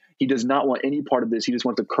out. He does not want any part of this. He just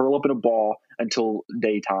wants to curl up in a ball until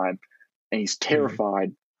daytime. And he's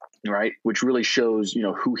terrified, right? Which really shows,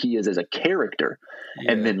 who he is as a character.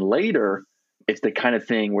 Yeah. And then later, it's the kind of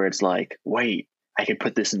thing where it's like, wait, I can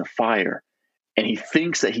put this in the fire. And he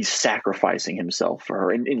thinks that he's sacrificing himself for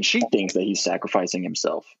her. And she thinks that he's sacrificing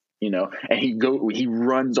himself. And he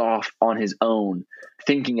runs off on his own,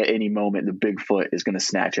 thinking at any moment the Bigfoot is going to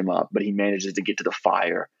snatch him up, but he manages to get to the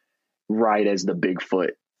fire right as the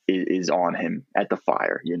Bigfoot is on him at the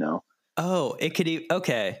fire, Oh, it could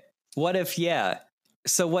okay. What if,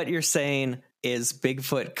 so what you're saying is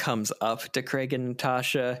Bigfoot comes up to Craig and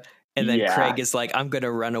Natasha, and then Craig is like, I'm going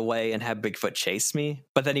to run away and have Bigfoot chase me,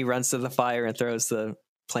 but then he runs to the fire and throws the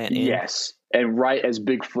plant in. Yes. And right as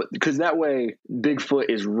Bigfoot, because that way Bigfoot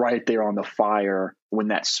is right there on the fire when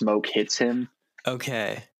that smoke hits him.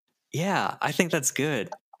 Okay. Yeah, I think that's good.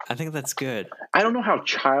 I don't know how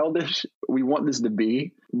childish we want this to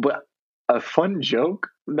be, but a fun joke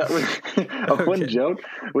would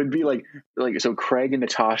be like so Craig and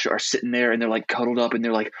Natasha are sitting there and they're like cuddled up and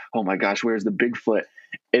they're like, oh my gosh, where's the Bigfoot?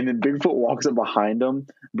 And then Bigfoot walks up behind them,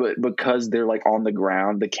 but because they're like on the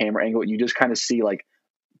ground, the camera angle, you just kind of see like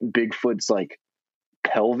Bigfoot's like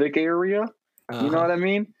pelvic area. You know what I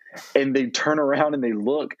mean? And they turn around and they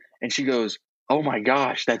look and she goes, oh my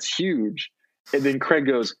gosh, that's huge. And then Craig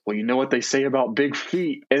goes, well, you know what they say about big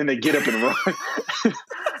feet? And then they get up and run.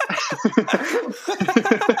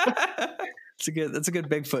 That's a good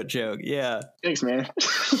Bigfoot joke. Yeah. Thanks, man.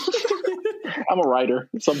 I'm a writer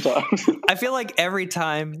sometimes. I feel like every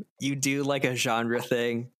time you do like a genre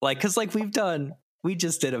thing, like, cause like we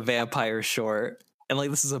just did a vampire short and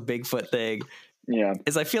like, this is a Bigfoot thing. Yeah.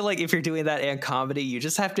 Is I feel like if you're doing that and comedy, you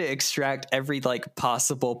just have to extract every like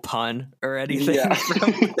possible pun or anything. Yeah.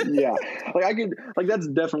 Yeah. Like that's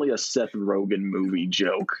definitely a Seth Rogen movie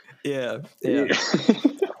joke. Yeah.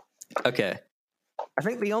 Okay. I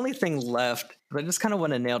think the only thing left, I just kind of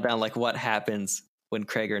want to nail down like what happens when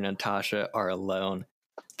Craig and Natasha are alone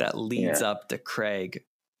that leads up to Craig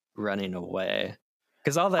running away.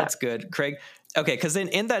 Because all that's good. Craig. Okay. Because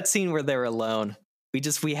in that scene where they're alone,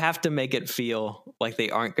 we have to make it feel like they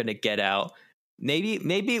aren't going to get out. Maybe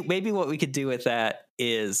what we could do with that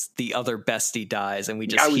is the other bestie dies and we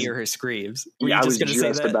just hear her screams. I was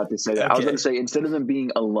just about to say that. Okay. I was going to say, instead of them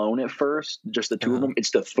being alone at first, just the two of them,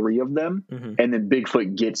 it's the three of them. Mm-hmm. And then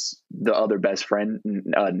Bigfoot gets the other best friend,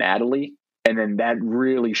 Natalie. And then that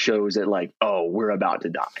really shows it like, oh, we're about to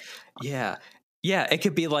die. Yeah. Yeah. It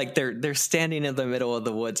could be like they're standing in the middle of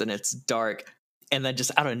the woods and it's dark. And then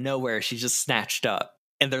just out of nowhere, she's just snatched up.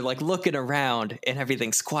 And they're like looking around and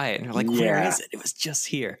everything's quiet. And you're like, where is it? It was just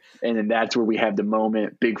here. And then that's where we have the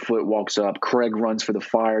moment. Bigfoot walks up. Craig runs for the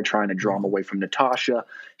fire, trying to draw him away from Natasha.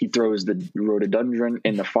 He throws the rhododendron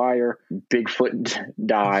in the fire. Bigfoot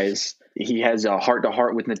dies. He has a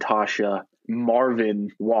heart-to-heart with Natasha.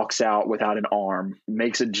 Marvin walks out without an arm,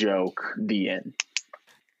 makes a joke. The end.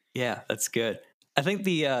 Yeah, that's good. I think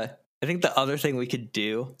the other thing we could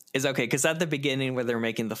do is, okay, because at the beginning where they're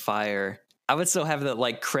making the fire, I would still have that,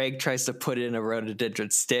 like, Craig tries to put in a rhododendron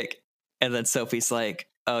stick, and then Sophie's like,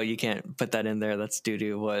 oh, you can't put that in there, that's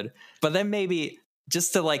doo-doo wood. But then maybe,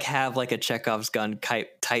 just to, like, have, like, a Chekhov's gun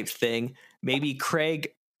type thing, maybe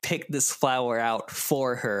Craig picked this flower out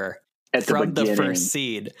for her from the first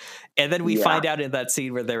scene. And then we find out in that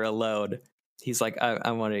scene where they're alone, he's like,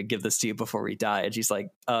 I want to give this to you before we die. And she's like,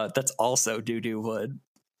 that's also doo-doo wood.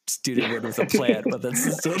 Doo-doo wood with a plant, but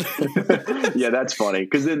that's still... Yeah, that's funny.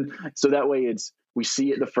 Because then, so that way we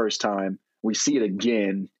see it the first time, we see it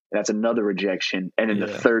again, that's another rejection. And then the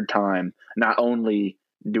third time, not only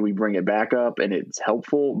do we bring it back up and it's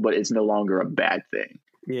helpful, but it's no longer a bad thing.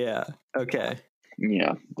 Yeah. Okay.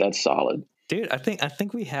 Yeah, that's solid. Dude, I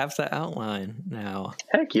think we have the outline now.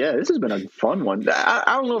 Heck yeah, this has been a fun one. I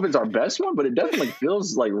don't know if it's our best one, but it definitely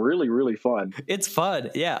feels like really, really fun. It's fun.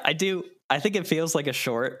 Yeah, I do. I think it feels like a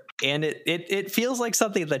short, and it feels like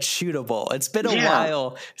something that's shootable. It's been a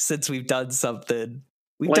while since we've done something.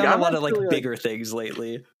 We've done a lot of like bigger things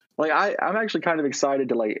lately. Like I'm actually kind of excited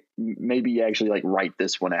to like maybe actually like write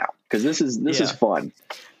this one out because this is fun.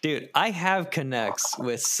 Dude, I have connects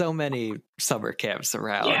with so many summer camps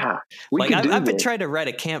around. Yeah, I've been trying to write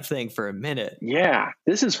a camp thing for a minute. Yeah,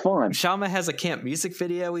 this is fun. Shama has a camp music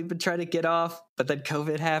video we've been trying to get off, but then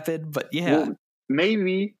COVID happened. But yeah, well,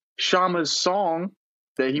 maybe Shama's song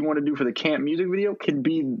that he wanted to do for the camp music video could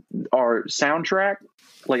be our soundtrack,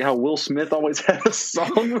 like how Will Smith always had a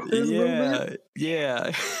song with his movie.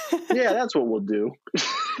 Yeah, yeah, that's what we'll do.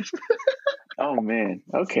 Oh man,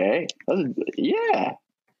 okay, yeah.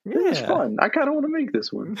 It's fun. I kind of want to make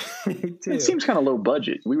this one. It seems kind of low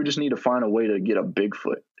budget. We would just need to find a way to get a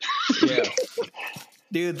Bigfoot. Yeah.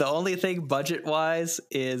 Dude, the only thing budget wise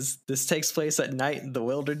is this takes place at night in the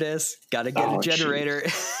wilderness. Got to get a generator.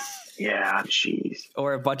 Yeah, jeez.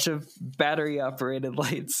 Or a bunch of battery operated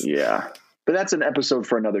lights. Yeah. But that's an episode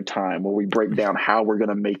for another time where we break down how we're going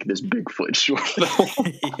to make this Bigfoot short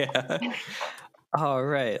film. Yeah. All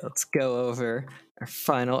right, let's go over our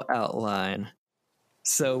final outline.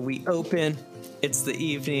 So we open, it's the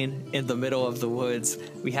evening in the middle of the woods.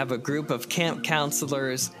 We have a group of camp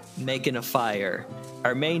counselors making a fire.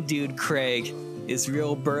 Our main dude, Craig, is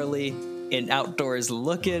real burly and outdoors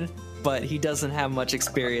looking, but he doesn't have much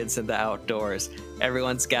experience in the outdoors.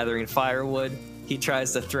 Everyone's gathering firewood. He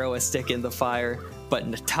tries to throw a stick in the fire, but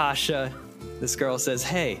Natasha, this girl, says,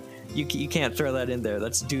 hey, you can't throw that in there.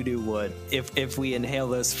 That's doo-doo wood. If we inhale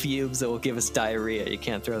those fumes, it will give us diarrhea. You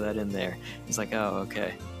can't throw that in there. He's like, oh,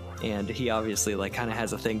 okay. And he obviously like kind of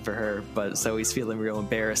has a thing for her, but so he's feeling real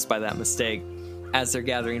embarrassed by that mistake. As they're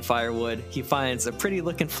gathering firewood, he finds a pretty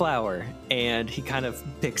looking flower and he kind of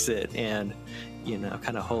picks it and,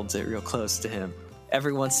 kind of holds it real close to him.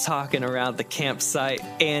 Everyone's talking around the campsite.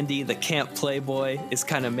 Andy, the camp playboy, is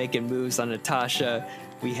kind of making moves on Natasha.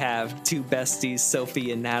 We have two besties,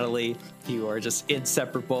 Sophie and Natalie, who are just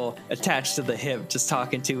inseparable, attached to the hip, just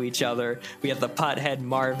talking to each other. We have the pothead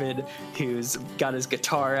Marvin, who's got his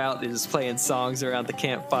guitar out and is playing songs around the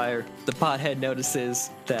campfire. The pothead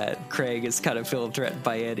notices that Craig is kind of feeling threatened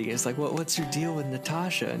by Andy. He's like, what's your deal with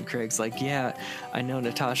Natasha? And Craig's like, yeah, I know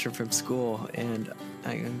Natasha from school, and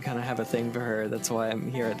I kind of have a thing for her. That's why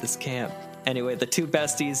I'm here at this camp. Anyway, the two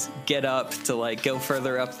besties get up to like go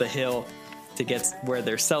further up the hill to get where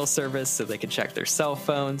there's cell service so they can check their cell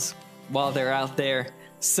phones. While they're out there,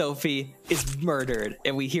 Sophie is murdered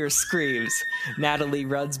and we hear screams. Natalie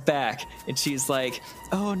runs back and she's like,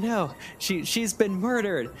 oh no, she's been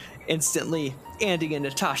murdered. Instantly, Andy and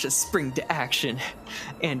Natasha spring to action.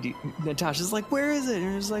 And Natasha's like, where is it?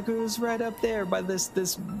 And it's like, it was right up there by this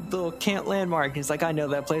little camp landmark. And he's like, I know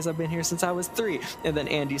that place. I've been here since I was 3. And then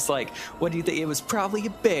Andy's like, what do you think? It was probably a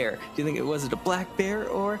bear. Do you think it was a black bear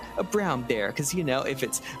or a brown bear? Because, if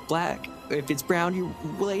it's black, if it's brown, you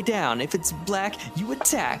lay down. If it's black, you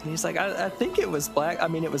attack. And he's like, I think it was black. I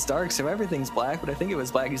mean, it was dark, so everything's black, but I think it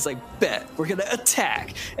was black. He's like, bet, we're going to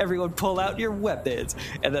attack. Everyone pull out your weapons.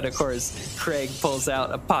 And then, of course, Craig pulls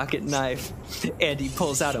out a pocket knife. Andy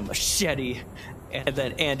pulls out a machete. And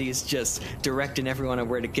then Andy's just directing everyone on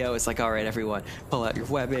where to go. It's like, all right, everyone, pull out your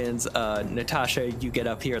weapons. Natasha, you get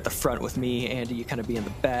up here at the front with me. Andy, you kind of be in the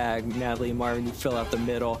back. Natalie and Marvin, you fill out the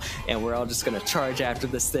middle. And we're all just going to charge after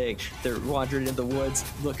this thing. They're wandering in the woods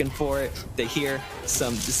looking for it. They hear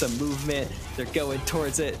some movement. They're going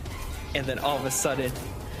towards it. And then all of a sudden,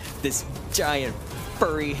 this giant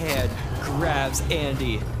furry hand grabs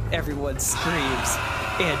Andy. Everyone screams.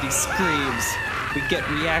 Andy screams. We get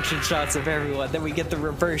reaction shots of everyone. Then we get the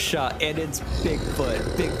reverse shot, and it's Bigfoot.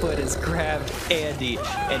 Bigfoot has grabbed Andy,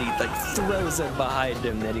 and he throws him behind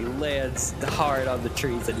him. Then he lands hard on the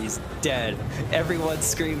trees, and he's dead. Everyone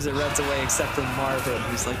screams and runs away except for Marvin.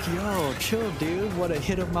 He's like, "Yo, chill, dude. Want to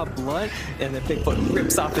hit him my blunt?" And then Bigfoot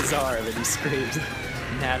rips off his arm, and he screams.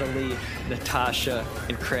 Natalie, Natasha,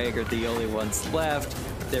 and Craig are the only ones left.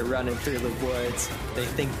 They're running through the woods. They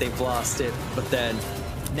think they've lost it, but then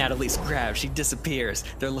Natalie's grabbed. She disappears.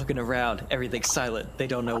 They're looking around. Everything's silent. They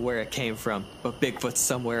don't know where it came from, but Bigfoot's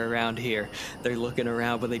somewhere around here. They're looking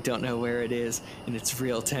around, but they don't know where it is, and it's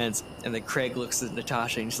real tense. And then Craig looks at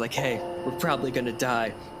Natasha, and he's like, hey, we're probably going to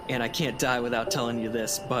die, and I can't die without telling you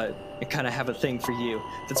this, but I kind of have a thing for you.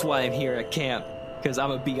 That's why I'm here at camp, because I'm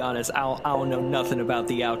going to be honest, I don't know nothing about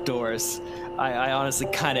the outdoors. I honestly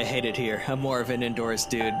kind of hate it here. I'm more of an indoors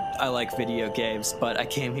dude. I like video games, but I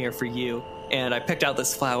came here for you. and I picked out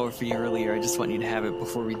this flower for you earlier. I just want you to have it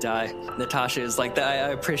before we die. Natasha is like, I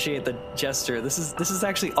appreciate the gesture. This is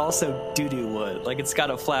actually also doo-doo wood. Like, it's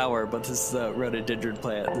got a flower, but this is a rhododendron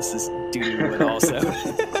plant. This is doo-doo wood also.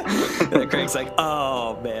 And Craig's like,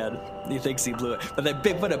 oh man, he thinks he blew it. But then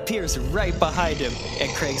Bigfoot appears right behind him,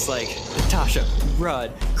 and Craig's like, Natasha,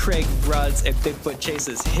 run. Craig runs, and Bigfoot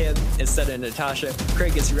chases him instead of Natasha.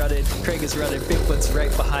 Craig is running. Bigfoot's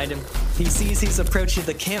right behind him. He sees he's approaching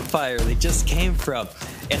the campfire they just came from.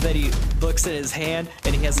 And then he looks at his hand,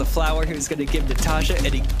 and he has a flower he was going to give Natasha,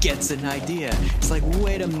 and he gets an idea. He's like,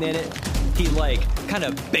 wait a minute. He, like, kind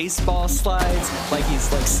of baseball slides, like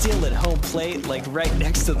he's, like, stealing home plate, like, right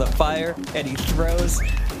next to the fire, and he throws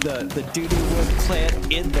the doo-doo wood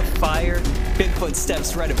plant in the fire. Bigfoot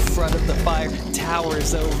steps right in front of the fire,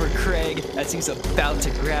 towers over Craig as he's about to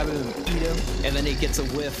grab him and eat him, and then he gets a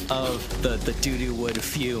whiff of the doo-doo wood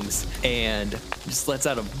fumes and just lets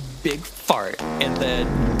out a big fart, and then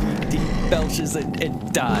he belches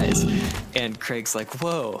and dies. And Craig's like,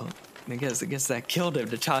 whoa, I guess that killed him.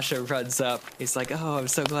 Natasha runs up. He's like, oh, I'm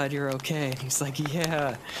so glad you're okay. He's like,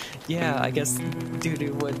 yeah, I guess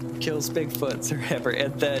doo-doo wood kills Bigfoots or whatever.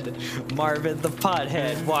 And then Marvin the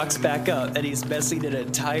pothead walks back up, and he's missing an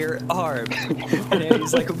entire arm. And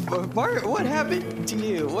he's like, Marvin, what happened to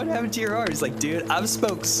you? What happened to your arm? He's like, dude, I've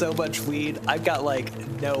smoked so much weed. I've got, like,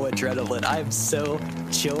 no adrenaline. I'm so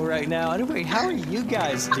chill right now. Anyway, how are you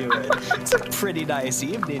guys doing? It's a pretty nice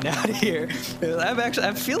evening out here.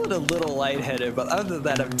 I'm feeling a little lightheaded, but other than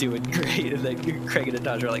that, I'm doing great. And then Craig and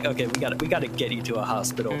Natasha are like, okay, we gotta get you to a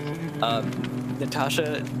hospital.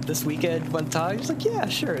 Natasha, this weekend, one time, he's like, yeah,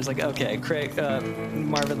 sure. He's like, okay, Craig,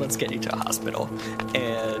 Marvin, let's get you to a hospital.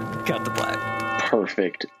 And cut the black.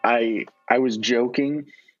 Perfect. I was joking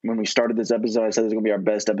when we started this episode. I said this is gonna be our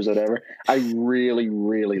best episode ever. I really,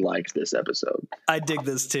 really liked this episode. I dig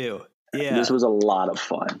this too. Yeah, this was a lot of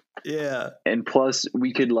fun. Yeah, and plus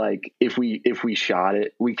we could, like, if we shot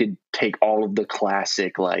it, we could take all of the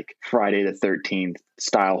classic, like, Friday the 13th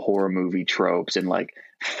style horror movie tropes and, like,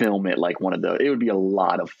 film it like one of those. It would be a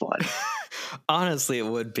lot of fun. Honestly, it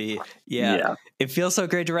would be. Yeah. It feels so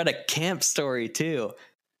great to write a camp story too.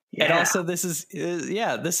 Yeah. And also, this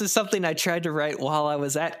is something I tried to write while I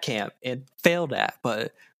was at camp and failed at,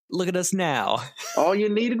 but look at us now. All you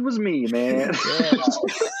needed was me, man.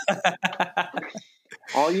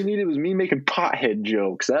 All you needed was me making pothead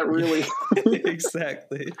jokes. That really...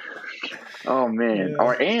 Exactly. Oh, man.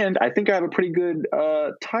 Yeah. And I think I have a pretty good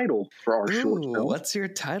title for our short film. What's your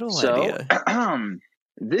title idea?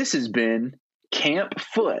 This has been Camp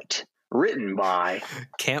Foot, written by...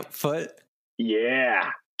 Camp Foot? Yeah,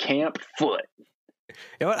 Camp Foot. You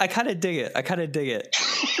know what? I kind of dig it.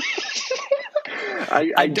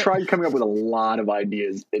 I tried coming up with a lot of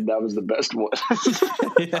ideas, and that was the best one.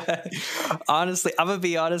 Yeah. Honestly, I'm going to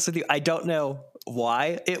be honest with you. I don't know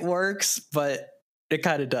why it works, but it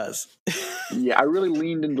kind of does. Yeah, I really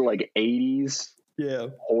leaned into, like, 80s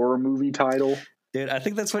horror movie title. Dude, I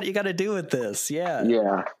think that's what you got to do with this.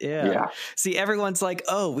 Yeah. See, everyone's like,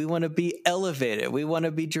 oh, we want to be elevated. We want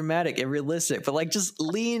to be dramatic and realistic. But, like, just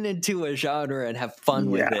lean into a genre and have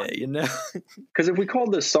fun with it, you know? Because if we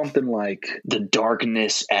called this something like The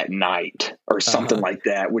Darkness at Night or something like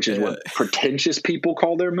that, which is what pretentious people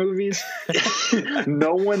call their movies,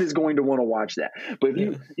 no one is going to want to watch that. But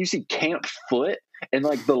if you see Camp Foot and,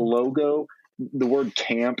 like, the logo, the word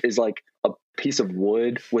camp is, like, a piece of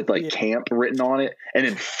wood with, like, camp written on it, and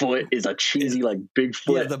then foot is a cheesy, like,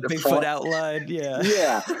 Bigfoot. Yeah, the Bigfoot outline.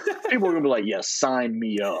 Yeah. People are gonna be like, yeah, sign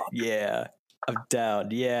me up. Yeah, I'm down.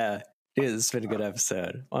 Yeah. Dude, this has been a good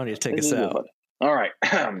episode. Why don't you take us out? All right.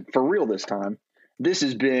 For real this time. This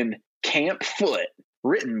has been Camp Foot,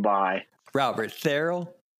 written by Robert Therrell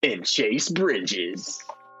and Chase Bridges.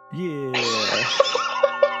 Yeah.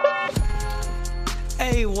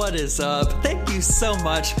 Hey, what is up? Thank you so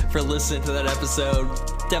much for listening to that episode.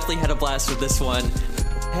 Definitely had a blast with this one.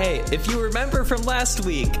 Hey, if you remember from last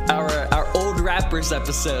week, our old rappers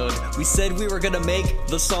episode, we said we were going to make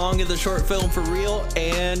the song in the short film for real,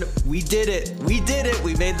 and we did it. We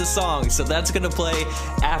made the song, so that's going to play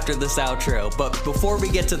after this outro. But before we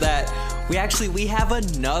get to that, we have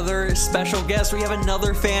another special guest. We have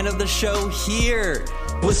another fan of the show here.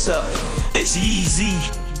 What's up? It's Easy.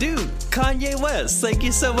 Dude, Kanye West, thank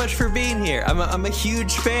you so much for being here. I'm a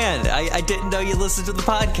huge fan. I didn't know you listened to the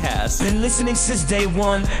podcast. Been listening since day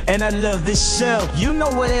one, and I love this show. You know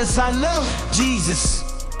what else I love? Jesus.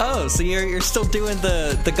 Oh, so you're still doing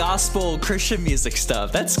the gospel Christian music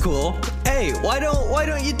stuff. That's cool. Hey, why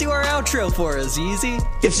don't you do our outro for us, Yeezy?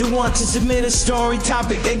 If you want to submit a story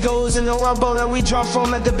topic that goes in the rumble that we draw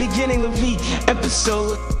from at the beginning of each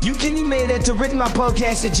episode, you can email it to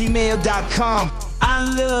writtenmypodcast@gmail.com. I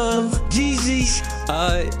love Jesus.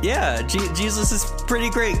 Yeah, Jesus is pretty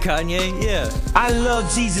great, Kanye, yeah. I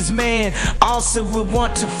love Jesus, man. Also would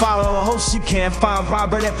want to follow a host you can find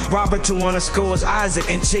Robert at Robert2_ Isaac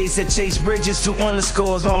and Chase at Chase Bridges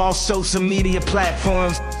 2_ on all social media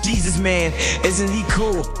platforms. Jesus, man, isn't he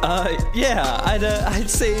cool? Yeah, I'd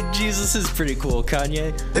say Jesus is pretty cool,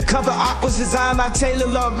 Kanye. The cover art was designed by Taylor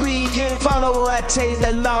Law Reed. Follow at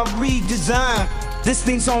Taylor Law Reed Design. This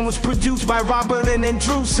theme song was produced by Robert and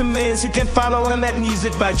Drew Simmons. You can follow him at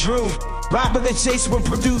Music by Drew. Robert and Chase were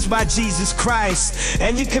produced by Jesus Christ.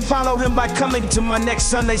 And you can follow him by coming to my next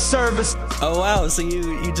Sunday service. Oh wow, so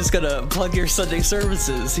you just gotta plug your Sunday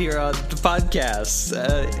services here on the podcast.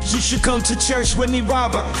 You should come to church with me,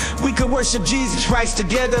 Robert. We could worship Jesus Christ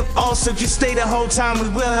together. Also, if you stay the whole time, we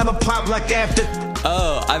will have a potluck after.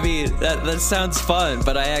 Oh, I mean, that sounds fun,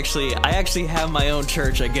 but I actually have my own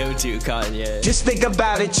church I go to, Kanye. Just think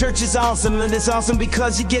about it, church is awesome, and it's awesome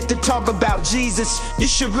because you get to talk about Jesus. You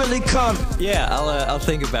should really come. Yeah, I'll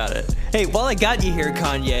think about it. Hey, while I got you here,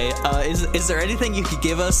 Kanye, is there anything you could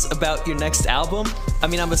give us about your next album? I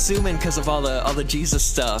mean, I'm assuming because of all the Jesus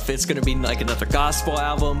stuff, it's gonna be like another gospel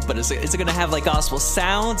album, but is it gonna have like gospel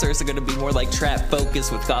sounds, or is it gonna be more like trap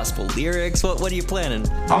focused with gospel lyrics? What are you planning?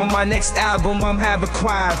 On my next album, I'm having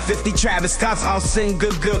choir 50 Travis Scott's all sing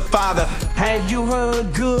Good Father. Have you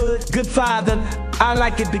heard Good Father? I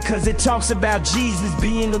like it because it talks about Jesus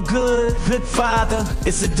being a good father.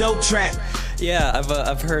 It's a dope track. Yeah,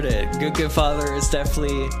 I've heard it. Good Father is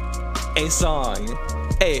definitely a song.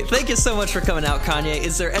 Hey, thank you so much for coming out, Kanye.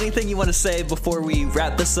 Is there anything you want to say before we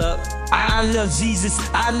wrap this up? I love Jesus,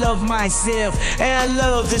 I love myself, and I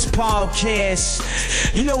love this podcast.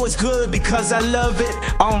 You know what's good because I love it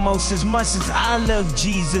almost as much as I love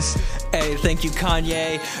Jesus. Hey, thank you,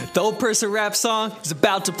 Kanye. The Old Person Rap song is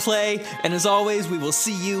about to play, and as always, we will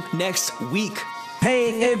see you next week.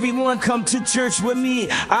 Hey, everyone, come to church with me.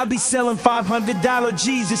 I'll be selling $500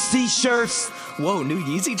 Jesus t-shirts. Whoa, new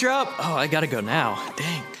Yeezy drop? Oh, I gotta go now.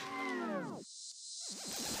 Dang.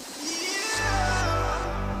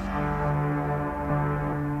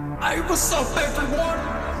 Hey, what's up, everyone?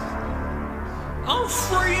 I'm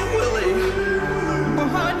Free Willy.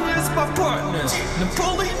 Behind me is my partner,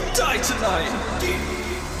 Napoleon died tonight.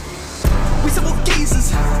 We some old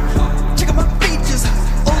geezers. Check out my features.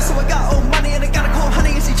 Also, I got old money and I gotta call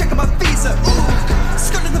honey and she checking my visa. Ooh,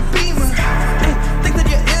 skirt in the beamer. Ay, think that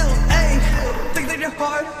you're ill. Ay, think that you're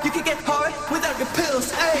hard. You can get hard without your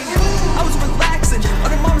pills. Ay, I was relaxing on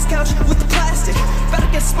her mama's couch with the plastic. Better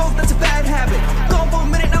get smoked, that's a bad habit. Gone for a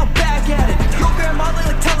minute, now I'm back at it. Your grandma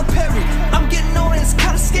like Tyler Perry. I'm getting on and it's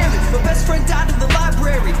kinda scary. My best friend died in the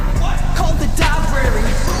library. Called the library,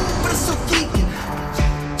 but it's so geeky.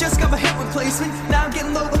 Just got my hip replacement. Now I'm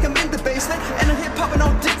getting low like I'm in the basement. And I'm hip hopping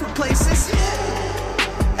all different places.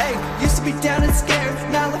 Hey, used to be down and scared.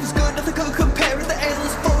 Now life is good, nothing could compare. The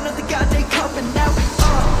aliens phone at the goddamn cup. And now we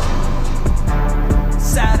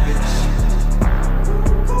savage.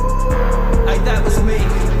 Hey, that was me.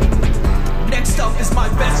 Next up is my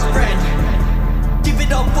best friend. Give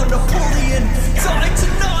it up for Napoleon. Sonic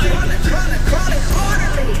tonight. Chronic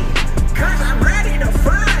orderly. Cause I'm ready to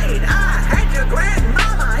fight. I had your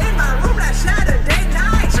grandmama in my room last Saturday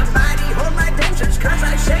night. Somebody hold my dentures cause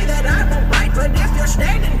I say that I won't bite. But if you're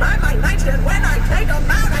standing by my nightstand when I take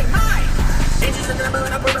them out, I might. Dentures in the number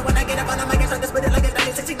and I prove it when I get up on the mic. It's like the spit it like it's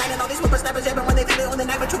 1969. And all these whippersnappers jabbing when they feel it on the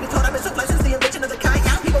night. But truth be told, I've been so close since the invention of the kite.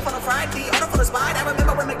 Yeah, people full of fried, the order full of spite. I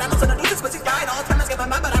remember when McDonald's introduced this pussy died. All the time I skip my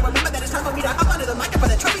mind, but I remember that it's time for me to hop onto the mic and for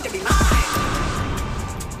the trophy to be mine.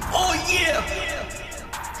 Oh yeah!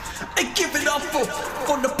 I give it up for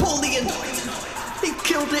Napoleon. He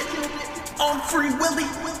killed it. On Free Willy,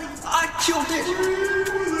 I killed it.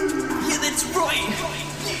 Yeah, that's right.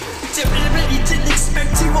 Everybody didn't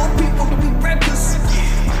expect two old people to be rappers.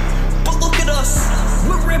 But look at us,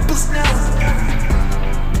 we're rappers now.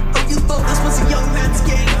 Oh, you thought this was a young man's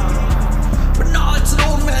game. But nah, it's an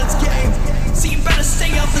old man's game. So you better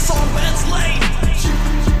stay out this old man's lane.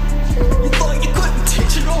 You thought you couldn't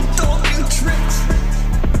teach an old dog new tricks.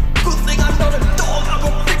 Good thing I'm not a dog, I'm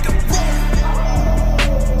a freaking wolf.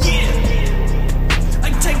 Yeah, I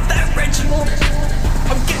take that, Reginald.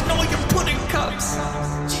 I'm getting all your pudding cups.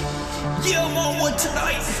 Yeah, I'm on one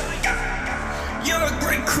tonight. You're a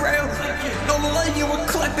great crowd. Normally you were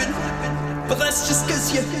clapping, but that's just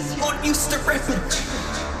cause you aren't used to rapping.